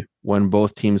Sunday when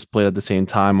both teams played at the same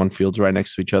time on fields right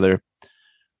next to each other.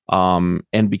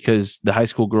 And because the high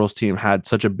school girls team had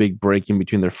such a big break in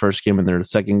between their first game and their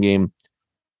second game,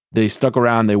 they stuck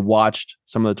around. They watched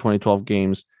some of the 2012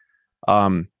 games,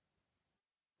 and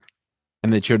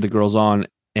they cheered the girls on.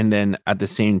 And then at the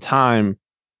same time,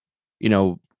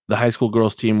 the high school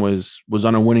girls team was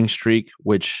on a winning streak,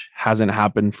 which hasn't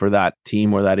happened for that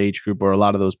team or that age group or a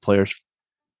lot of those players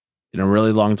in a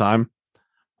really long time.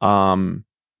 And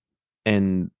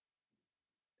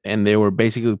they were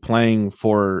basically playing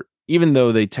for, even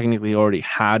though they technically already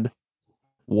had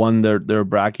won their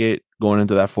bracket going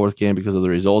into that fourth game because of the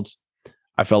results,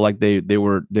 I felt like they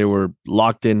were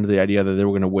locked into the idea that they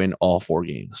were going to win all 4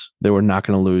 games. They were not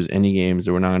going to lose any games.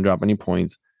 They were not going to drop any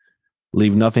points,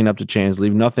 leave nothing up to chance,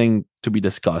 leave nothing to be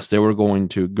discussed. They were going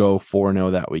to go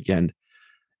 4-0 that weekend.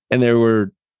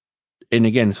 And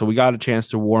again, so we got a chance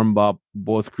to warm up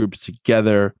both groups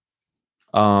together,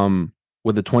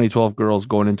 with the 2012 girls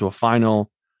going into a final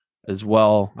as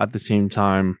well at the same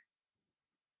time.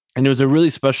 And it was a really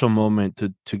special moment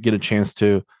to get a chance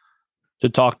to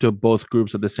talk to both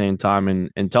groups at the same time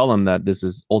and tell them that this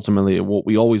is ultimately what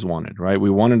we always wanted, right? We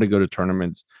wanted to go to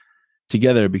tournaments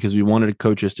together because we wanted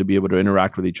coaches to be able to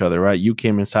interact with each other, right? You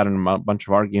came and sat in a bunch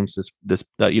of our games this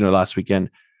last weekend.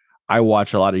 I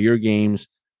watched a lot of your games.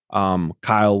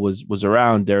 Kyle was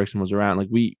around, Derrickson was around. Like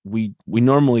we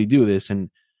normally do this,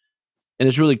 and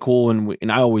it's really cool,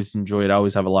 and I always enjoy it. I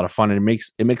always have a lot of fun, and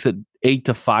it makes it 8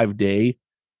 to 5 day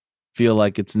feel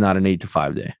like it's not an 8 to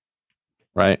 5 day,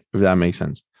 right? If that makes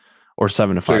sense, or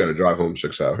 7 to 5. I got to drive home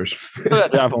 6 hours.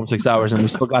 Drive home 6 hours, and we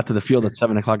still got to the field at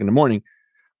 7:00 in the morning.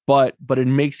 But it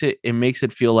makes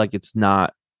it feel like it's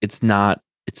not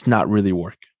really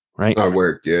work, right? Not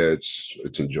work, yeah.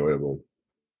 It's enjoyable.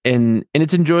 And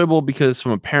it's enjoyable because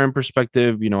from a parent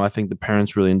perspective, I think the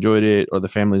parents really enjoyed it or the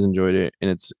families enjoyed it, and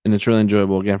it's really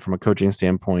enjoyable again from a coaching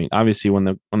standpoint. Obviously, when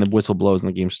the whistle blows and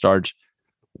the game starts,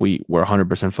 we're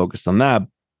 100% focused on that.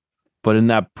 But in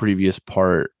that previous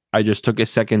part, I just took a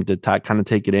second to kind of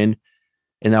take it in,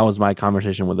 and that was my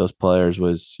conversation with those players.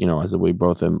 Was as we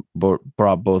brought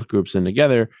both groups in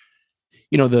together,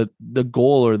 the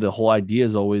goal or the whole idea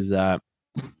is always that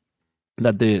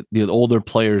the older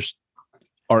players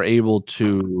are able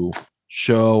to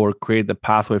show or create the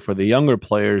pathway for the younger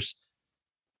players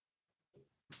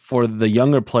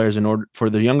in order for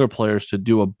the younger players to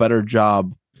do a better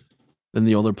job than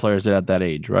the older players did at that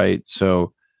age, right?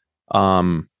 So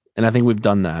and I think we've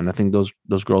done that, and I think those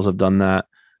girls have done that,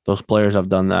 those players have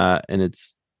done that, and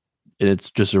it's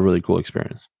just a really cool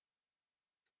experience.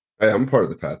 Hey, I'm part of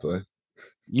the pathway.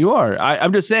 You are.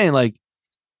 I'm just saying, like,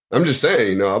 I'm just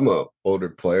saying, I'm a older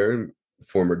player,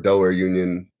 former Delaware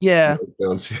Union. Yeah.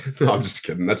 No, I'm just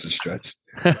kidding. That's a stretch.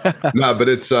 No, but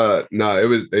it's no, it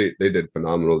was they did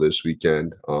phenomenal this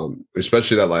weekend.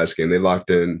 Especially that last game. They locked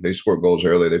in, they scored goals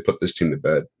early, they put this team to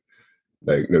bed.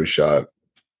 Like no shot.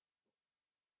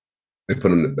 They put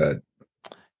them to bed.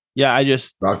 Yeah, I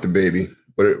just Rock the baby.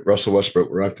 But Russell Westbrook,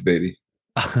 rock the baby.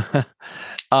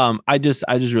 I just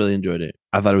really enjoyed it.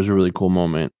 I thought it was a really cool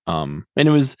moment. And it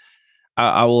was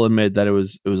I will admit that it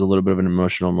was a little bit of an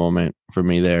emotional moment for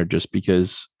me there, just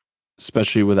because,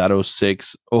 especially with that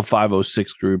 06, 05,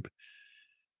 06 group,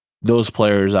 those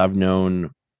players I've known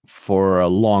for a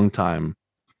long time.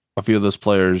 A few of those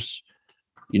players,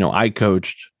 I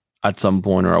coached at some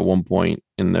point or at one point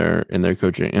in their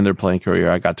coaching in their playing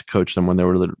career. I got to coach them when they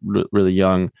were really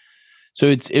young. So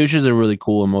it was just a really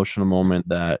cool emotional moment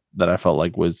that I felt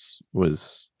like was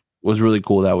really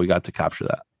cool that we got to capture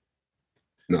that.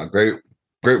 No, great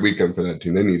weekend for that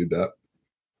team. They needed that.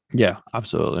 Yeah,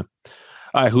 absolutely.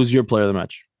 All right, who's your player of the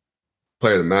match?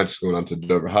 Player of the match is going out to the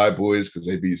Dover High boys because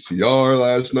they beat CR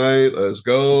last night. Let's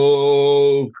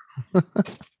go.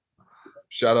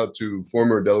 Shout out to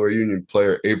former Delaware Union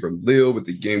player Abram Leal with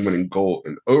the game-winning goal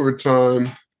in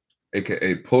overtime,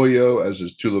 aka Pollo, as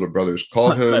his two little brothers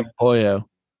call him. Pollo.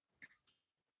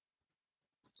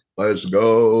 Let's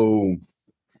go.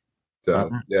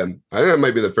 So yeah, I think that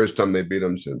might be the first time they beat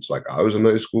him since like I was in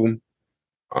high school.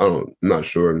 I'm not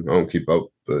sure. I don't keep up,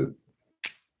 but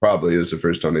probably is the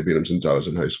first time they beat him since I was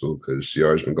in high school because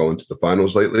CR has been going to the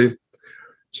finals lately.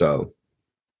 So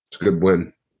it's a good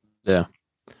win. Yeah.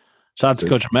 Shout out to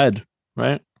Coach Med,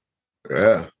 right?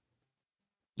 Yeah.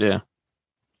 Yeah.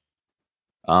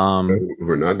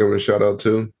 We're not giving a shout out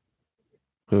to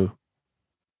Who?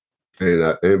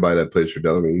 Anybody that plays for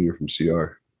Delaware Union from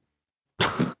CR.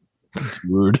 This is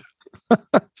rude.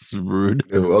 This is rude.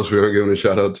 And who else we aren't giving a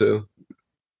shout out to?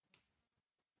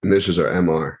 And this is our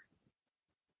MR.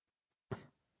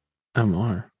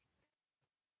 MR.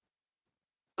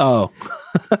 Oh.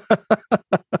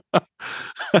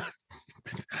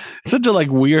 Such a like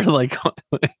weird like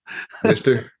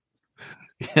Mister.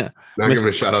 Yeah. Not giving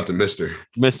a shout out to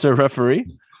Mr.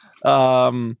 Referee.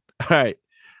 All right.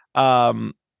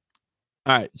 All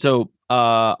right. So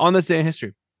on this day in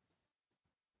history.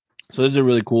 So this is a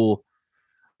really cool,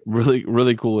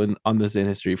 really cool on this day in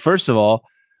history. First of all,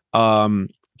 can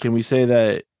we say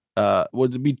that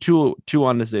would be two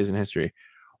on this days in history?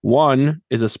 One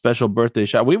is a special birthday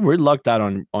shout. We're lucked out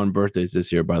on birthdays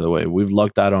this year, by the way. We've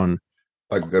lucked out on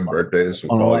like good birthdays and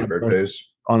quality birthdays.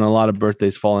 On a lot of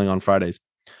birthdays falling on Fridays.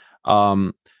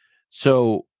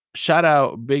 So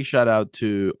big shout out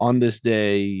to on this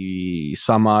day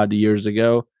some odd years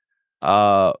ago,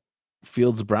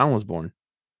 Fields Brown was born.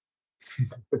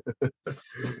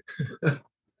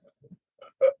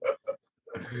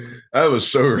 That was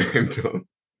so random.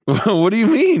 What do you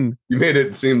mean? You made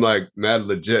it seem like mad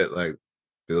legit, like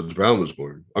Fields Brown was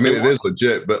born. I mean, it is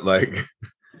legit, but like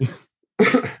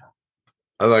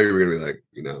I thought you were gonna be like,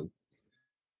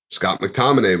 Scott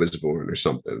McTominay was born or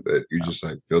something, but you just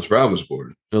like Fields Brown was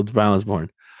born. Fields Brown was born.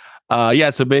 Yeah,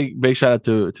 so big shout out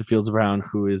to Fields Brown,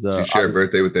 who is Does he share a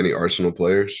birthday with any Arsenal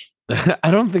players? I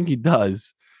don't think he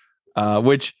does.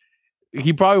 Which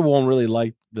he probably won't really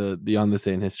like the on this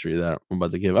day in history that I'm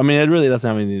about to give. I mean, it really doesn't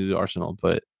have anything to do with Arsenal,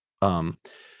 but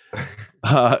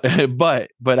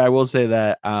but I will say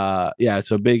that yeah,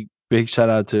 so big shout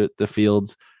out to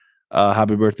Fields.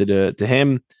 Happy birthday to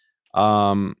him.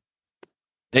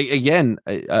 Again,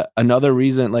 another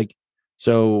reason, like,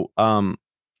 so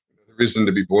reason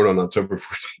to be born on October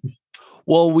 14th.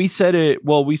 Well, we said it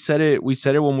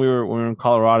when we were in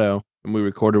Colorado and we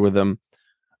recorded with them.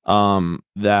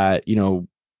 That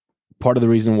part of the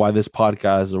reason why this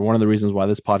podcast, or one of the reasons why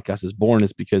this podcast is born,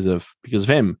 is because of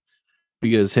him,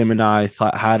 because him and I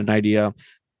had an idea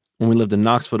when we lived in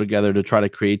Knoxville together to try to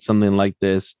create something like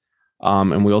this,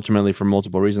 and we ultimately, for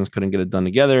multiple reasons, couldn't get it done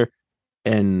together.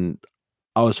 And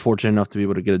I was fortunate enough to be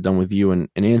able to get it done with you and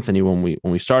Anthony when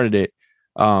we started it.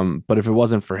 But if it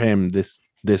wasn't for him,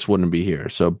 this wouldn't be here.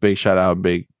 So big shout out,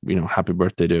 big happy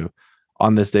birthday to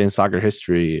on this day in soccer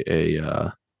history,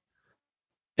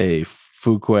 a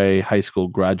Fuquay High School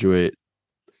graduate.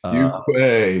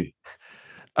 Fuquay.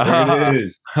 There it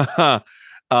is.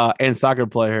 And soccer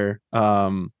player.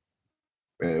 Man,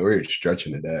 we're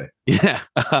stretching today. Yeah.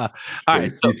 All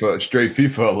right. Straight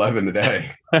FIFA 11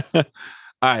 today. All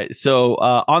right. So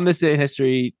on this day in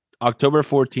history, October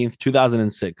 14th,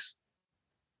 2006.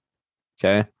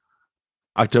 Okay.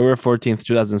 October 14th,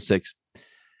 2006.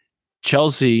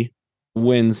 Chelsea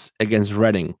wins against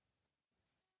Reading.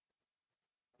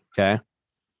 Okay.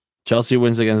 Chelsea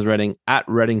wins against Reading at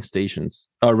Reading Stations.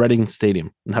 Reading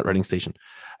Stadium, not Reading Station.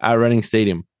 At Reading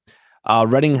Stadium.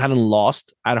 Reading hadn't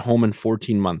lost at home in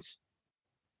 14 months.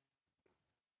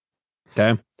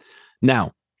 Okay.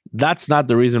 Now, that's not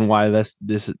the reason why this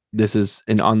is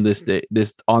on this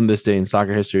day in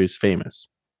soccer history is famous.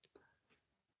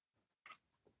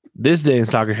 This day in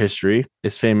soccer history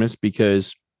is famous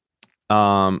because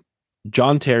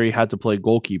John Terry had to play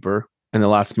goalkeeper in the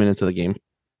last minutes of the game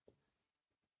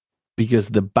because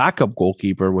the backup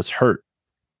goalkeeper was hurt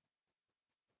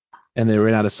and they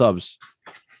ran out of subs.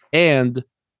 And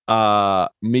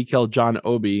Mikel John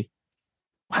Obi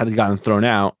had gotten thrown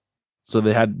out. So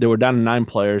they were down to 9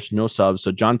 players, no subs.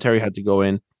 So John Terry had to go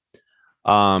in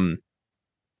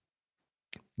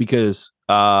because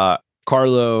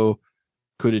Carlo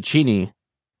Cudicini,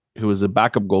 who was a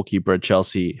backup goalkeeper at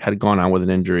Chelsea, had gone out with an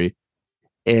injury.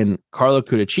 And Carlo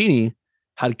Cudicini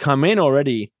had come in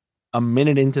already a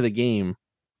minute into the game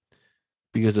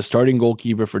because the starting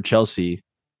goalkeeper for Chelsea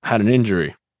had an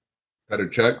injury. Better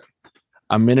check.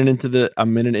 A minute into the. Is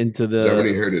that when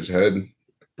he hurt his head?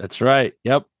 That's right.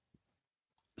 Yep.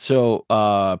 So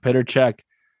Petr Cech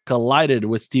collided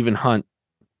with Stephen Hunt.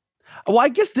 Well, I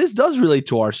guess this does relate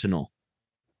to Arsenal.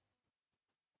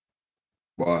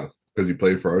 Why? Because he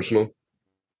played for Arsenal?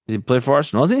 Did he play for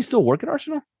Arsenal? Doesn't he still work at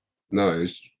Arsenal? No,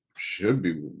 he should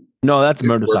be. No, that's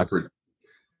Mertesacker.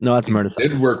 No, that's Mertesacker.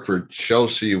 Did work for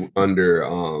Chelsea under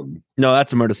No,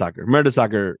 that's Mertesacker.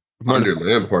 Mertesacker under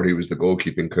Lampard, he was the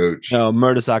goalkeeping coach. No,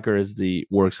 Mertesacker is the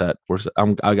works at.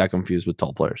 I got confused with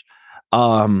tall players.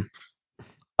 Right,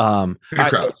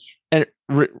 and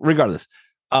regardless,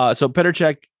 so Petr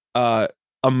Cech, a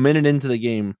minute into the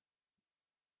game,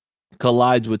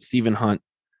 collides with Stephen Hunt,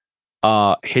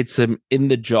 hits him in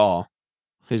the jaw.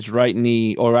 His right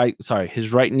knee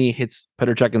hits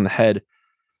Petr Cech in the head.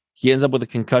 He ends up with a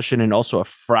concussion and also a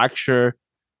fracture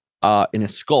in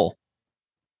his skull,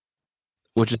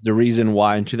 which is the reason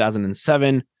why in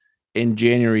 2007, in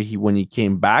January, when he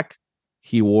came back,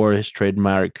 he wore his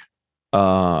trademark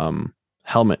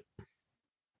helmet,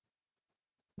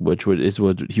 which is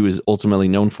what he was ultimately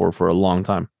known for a long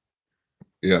time.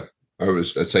 Yeah,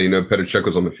 that's how you know Petr Cech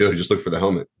was on the field. He just looked for the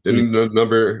helmet. Didn't even know the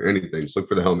number or anything. Just looked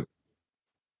for the helmet.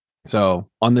 So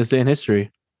on this day in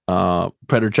history, Petr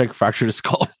Cech fractured his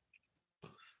skull.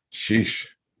 Sheesh.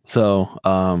 So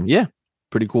yeah,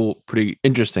 pretty cool, pretty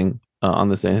interesting on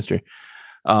this day in history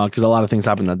because a lot of things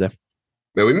happened that day.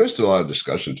 Man, we missed a lot of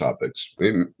discussion topics.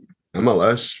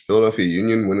 MLS, Philadelphia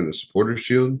Union winning the Supporters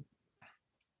Shield.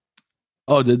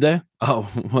 Oh, did they? Oh,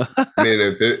 I mean,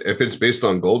 if it's based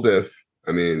on goal diff,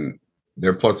 I mean,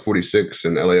 they're plus 46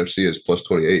 and LAFC is plus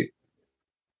 28.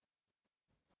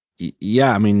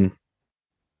 Yeah, I mean,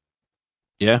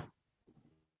 yeah.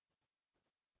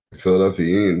 Philadelphia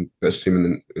Union, best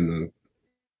team in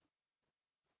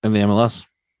the MLS.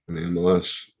 In the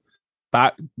MLS.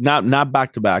 Not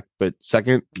back to back, but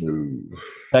second.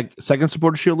 Second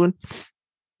Supporter Shield win.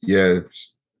 Yeah,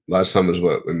 last time was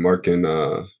what when Mark and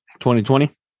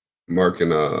 2020. Mark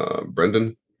and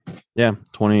Brendan. Yeah,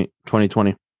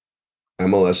 2020.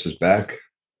 MLS is back.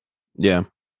 Yeah,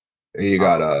 and you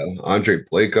got Andre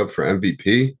Blake up for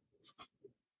MVP.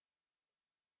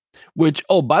 Which,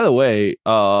 oh, by the way,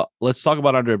 let's talk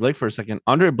about Andre Blake for a second.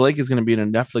 Andre Blake is going to be in a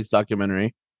Netflix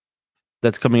documentary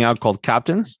that's coming out called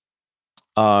Captains.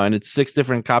 And it's 6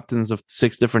 different captains of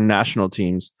 6 different national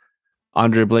teams.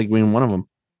 Andre Blake being one of them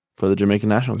for the Jamaican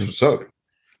national team. What's up?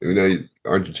 You know,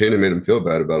 Argentina made him feel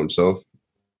bad about himself.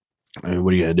 I mean,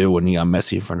 what are you going to do when you got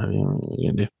Messi in front of you? What are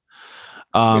you going to do?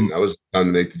 That was time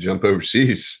to make the jump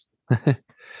overseas. When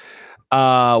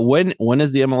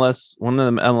is the MLS? When do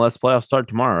the MLS playoffs start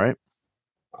tomorrow? Right?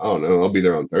 I don't know. I'll be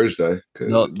there on Thursday.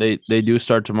 No, they do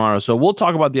start tomorrow. So we'll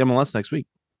talk about the MLS next week.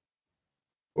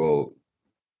 Well,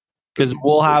 because the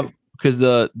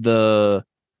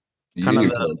kind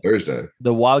of on Thursday.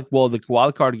 The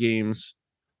wild card games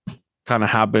kind of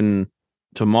happen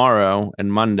tomorrow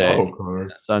and Monday,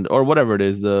 or whatever it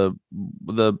is, the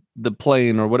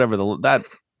plane or whatever the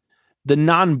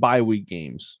non-bye week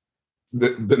games.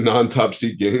 The non-top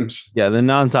seed games. Yeah, the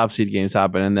non-top seed games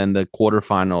happen, and then the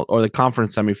quarterfinal or the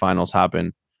conference semifinals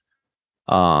happen.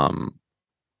 So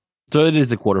it is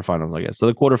the quarterfinals, I guess. So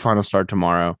the quarterfinals start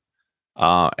tomorrow,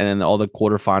 and then all the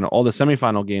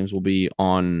semifinal games will be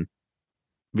on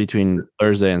between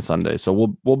Thursday and Sunday. So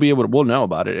we'll know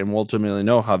about it, and we'll ultimately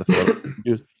know how the field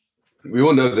do. We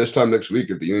will know this time next week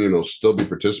if the Union will still be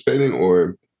participating,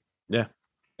 or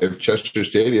if Chester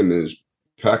Stadium is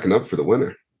packing up for the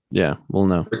winter. Yeah, we'll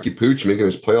know. Ricky Pooch making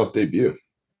his playoff debut.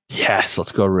 Yes,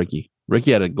 let's go, Ricky.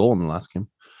 Ricky had a goal in the last game.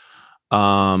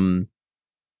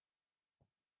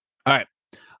 All right.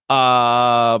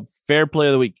 Fair play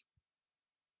of the week.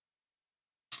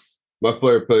 My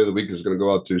player play of the week is going to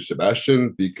go out to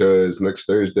Sebastian because next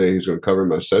Thursday he's going to cover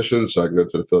my session so I can go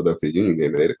to the Philadelphia Union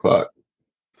game at 8:00.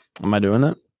 Am I doing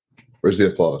that? Where's the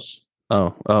applause?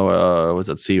 Was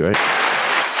that C, right?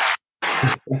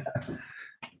 There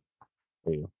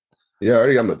you go. Yeah, I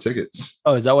already got my tickets.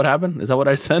 Oh, is that what happened? Is that what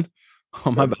I said?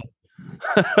 Oh, my bad.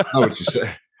 Not what you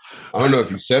said. I don't know if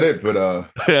you said it, but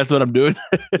That's what I'm doing.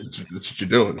 that's what you're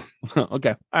doing.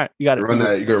 Okay. All right. You got it.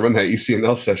 You're gonna run that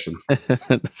ECNL session.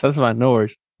 That's fine. No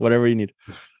worries. Whatever you need.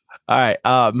 All right.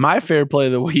 My fair play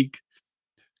of the week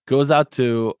goes out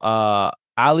to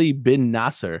Ali bin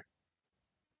Nasser.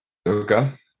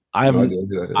 Okay. I have No idea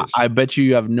who that is. I bet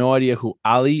you have no idea who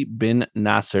Ali bin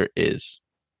Nasser is.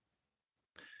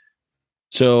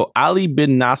 So Ali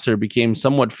bin Nasser became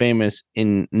somewhat famous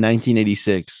in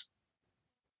 1986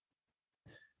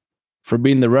 for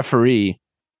being the referee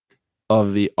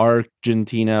of the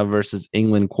Argentina versus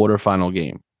England quarterfinal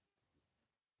game.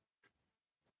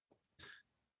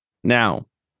 Now,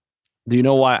 do you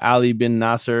know why Ali bin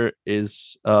Nasser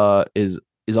is on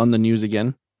the news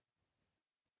again?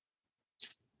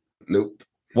 Nope.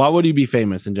 Why would he be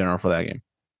famous in general for that game?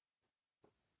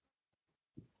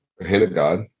 A hand of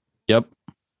God. Yep.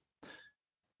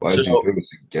 Why is he famous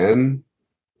again?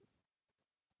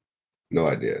 No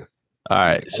idea. All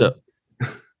right. So,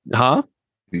 huh?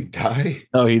 Did he die?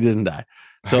 No, he didn't die.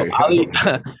 So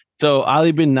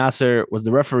Ali bin Nasser was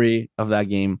the referee of that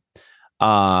game.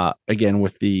 Again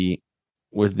with the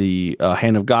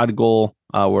hand of God goal,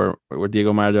 where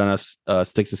Diego Maradona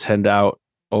sticks his hand out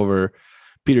over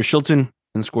Peter Shilton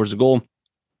and scores a goal.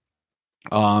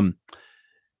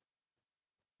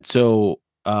 So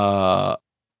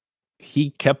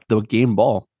he kept the game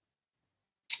ball.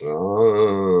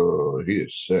 Oh, he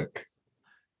is sick.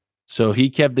 So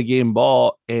he kept the game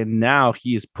ball, and now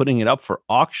he is putting it up for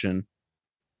auction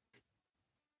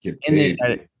in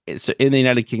the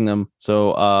United Kingdom.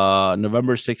 So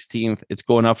November 16th, it's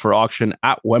going up for auction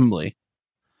at Wembley.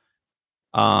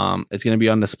 It's going to be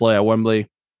on display at Wembley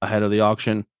ahead of the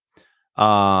auction.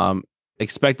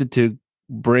 Expected to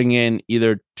bring in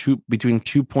either between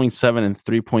 2.7 and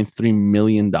 3.3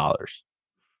 million dollars.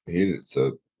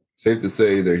 So safe to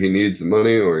say either he needs the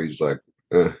money or he's like,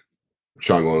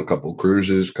 trying to go on a couple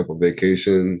cruises, couple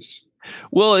vacations.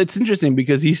 Well, it's interesting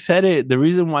because he said it. The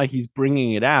reason why he's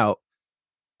bringing it out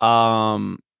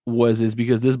is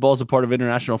because this ball is a part of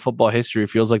international football history.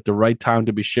 It feels like the right time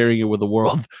to be sharing it with the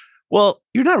world. Well,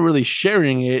 you're not really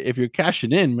sharing it if you're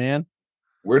cashing in, man.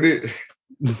 Where did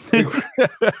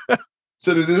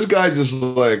so did this guy just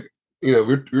like, we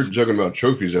were joking about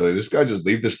trophies earlier. This guy just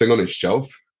leave this thing on his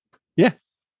shelf? Yeah.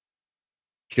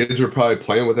 Kids were probably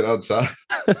playing with it outside.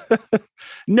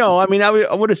 No, I mean, I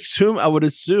would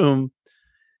assume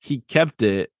he kept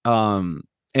it. And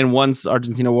once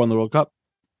Argentina won the World Cup,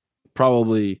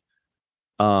 probably,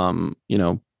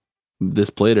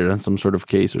 displayed it on some sort of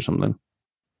case or something.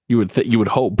 You would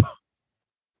hope.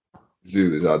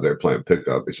 Dude is out there playing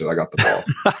pickup. He said, "I got the ball.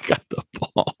 I got the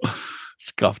ball."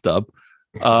 Scuffed up.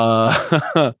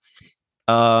 But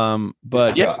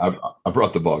yeah, I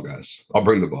brought the ball, guys. I'll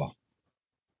bring the ball.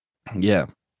 Yeah.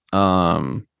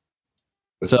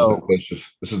 This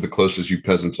is the closest you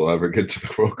peasants will ever get to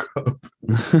the World Cup.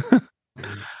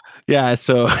 Yeah,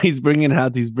 so he's bringing it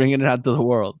out. He's bringing it out to the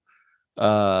world.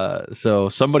 So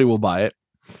somebody will buy it.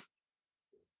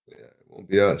 Yeah, it won't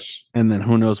be us. And then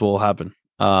who knows what will happen.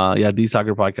 The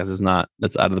Soccer Podcast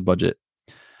that's out of the budget.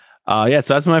 So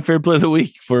that's my favorite play of the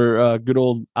week for good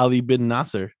old Ali bin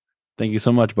Nasser. Thank you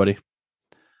so much, buddy.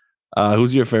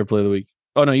 Who's your favorite play of the week?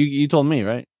 Oh no, you told me,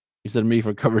 right? You said me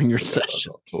for covering your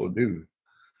session. I told you.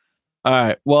 All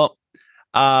right. Well,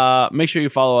 make sure you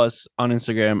follow us on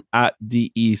Instagram at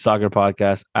DE Soccer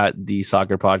Podcast, at D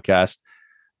Soccer Podcast.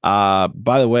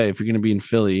 By the way, if you're going to be in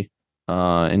Philly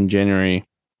in January,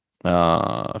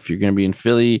 January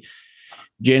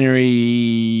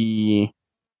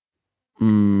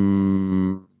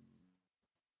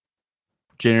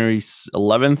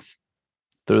 11th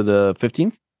through the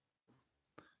 15th.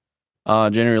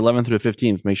 January 11th through the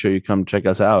 15th. Make sure you come check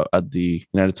us out at the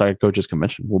United Soccer Coaches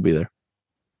Convention. We'll be there.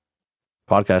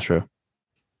 Podcast show.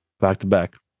 Back to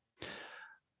back.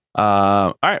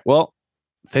 All right. Well,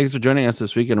 thanks for joining us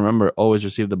this week. And remember, always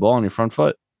receive the ball on your front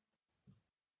foot.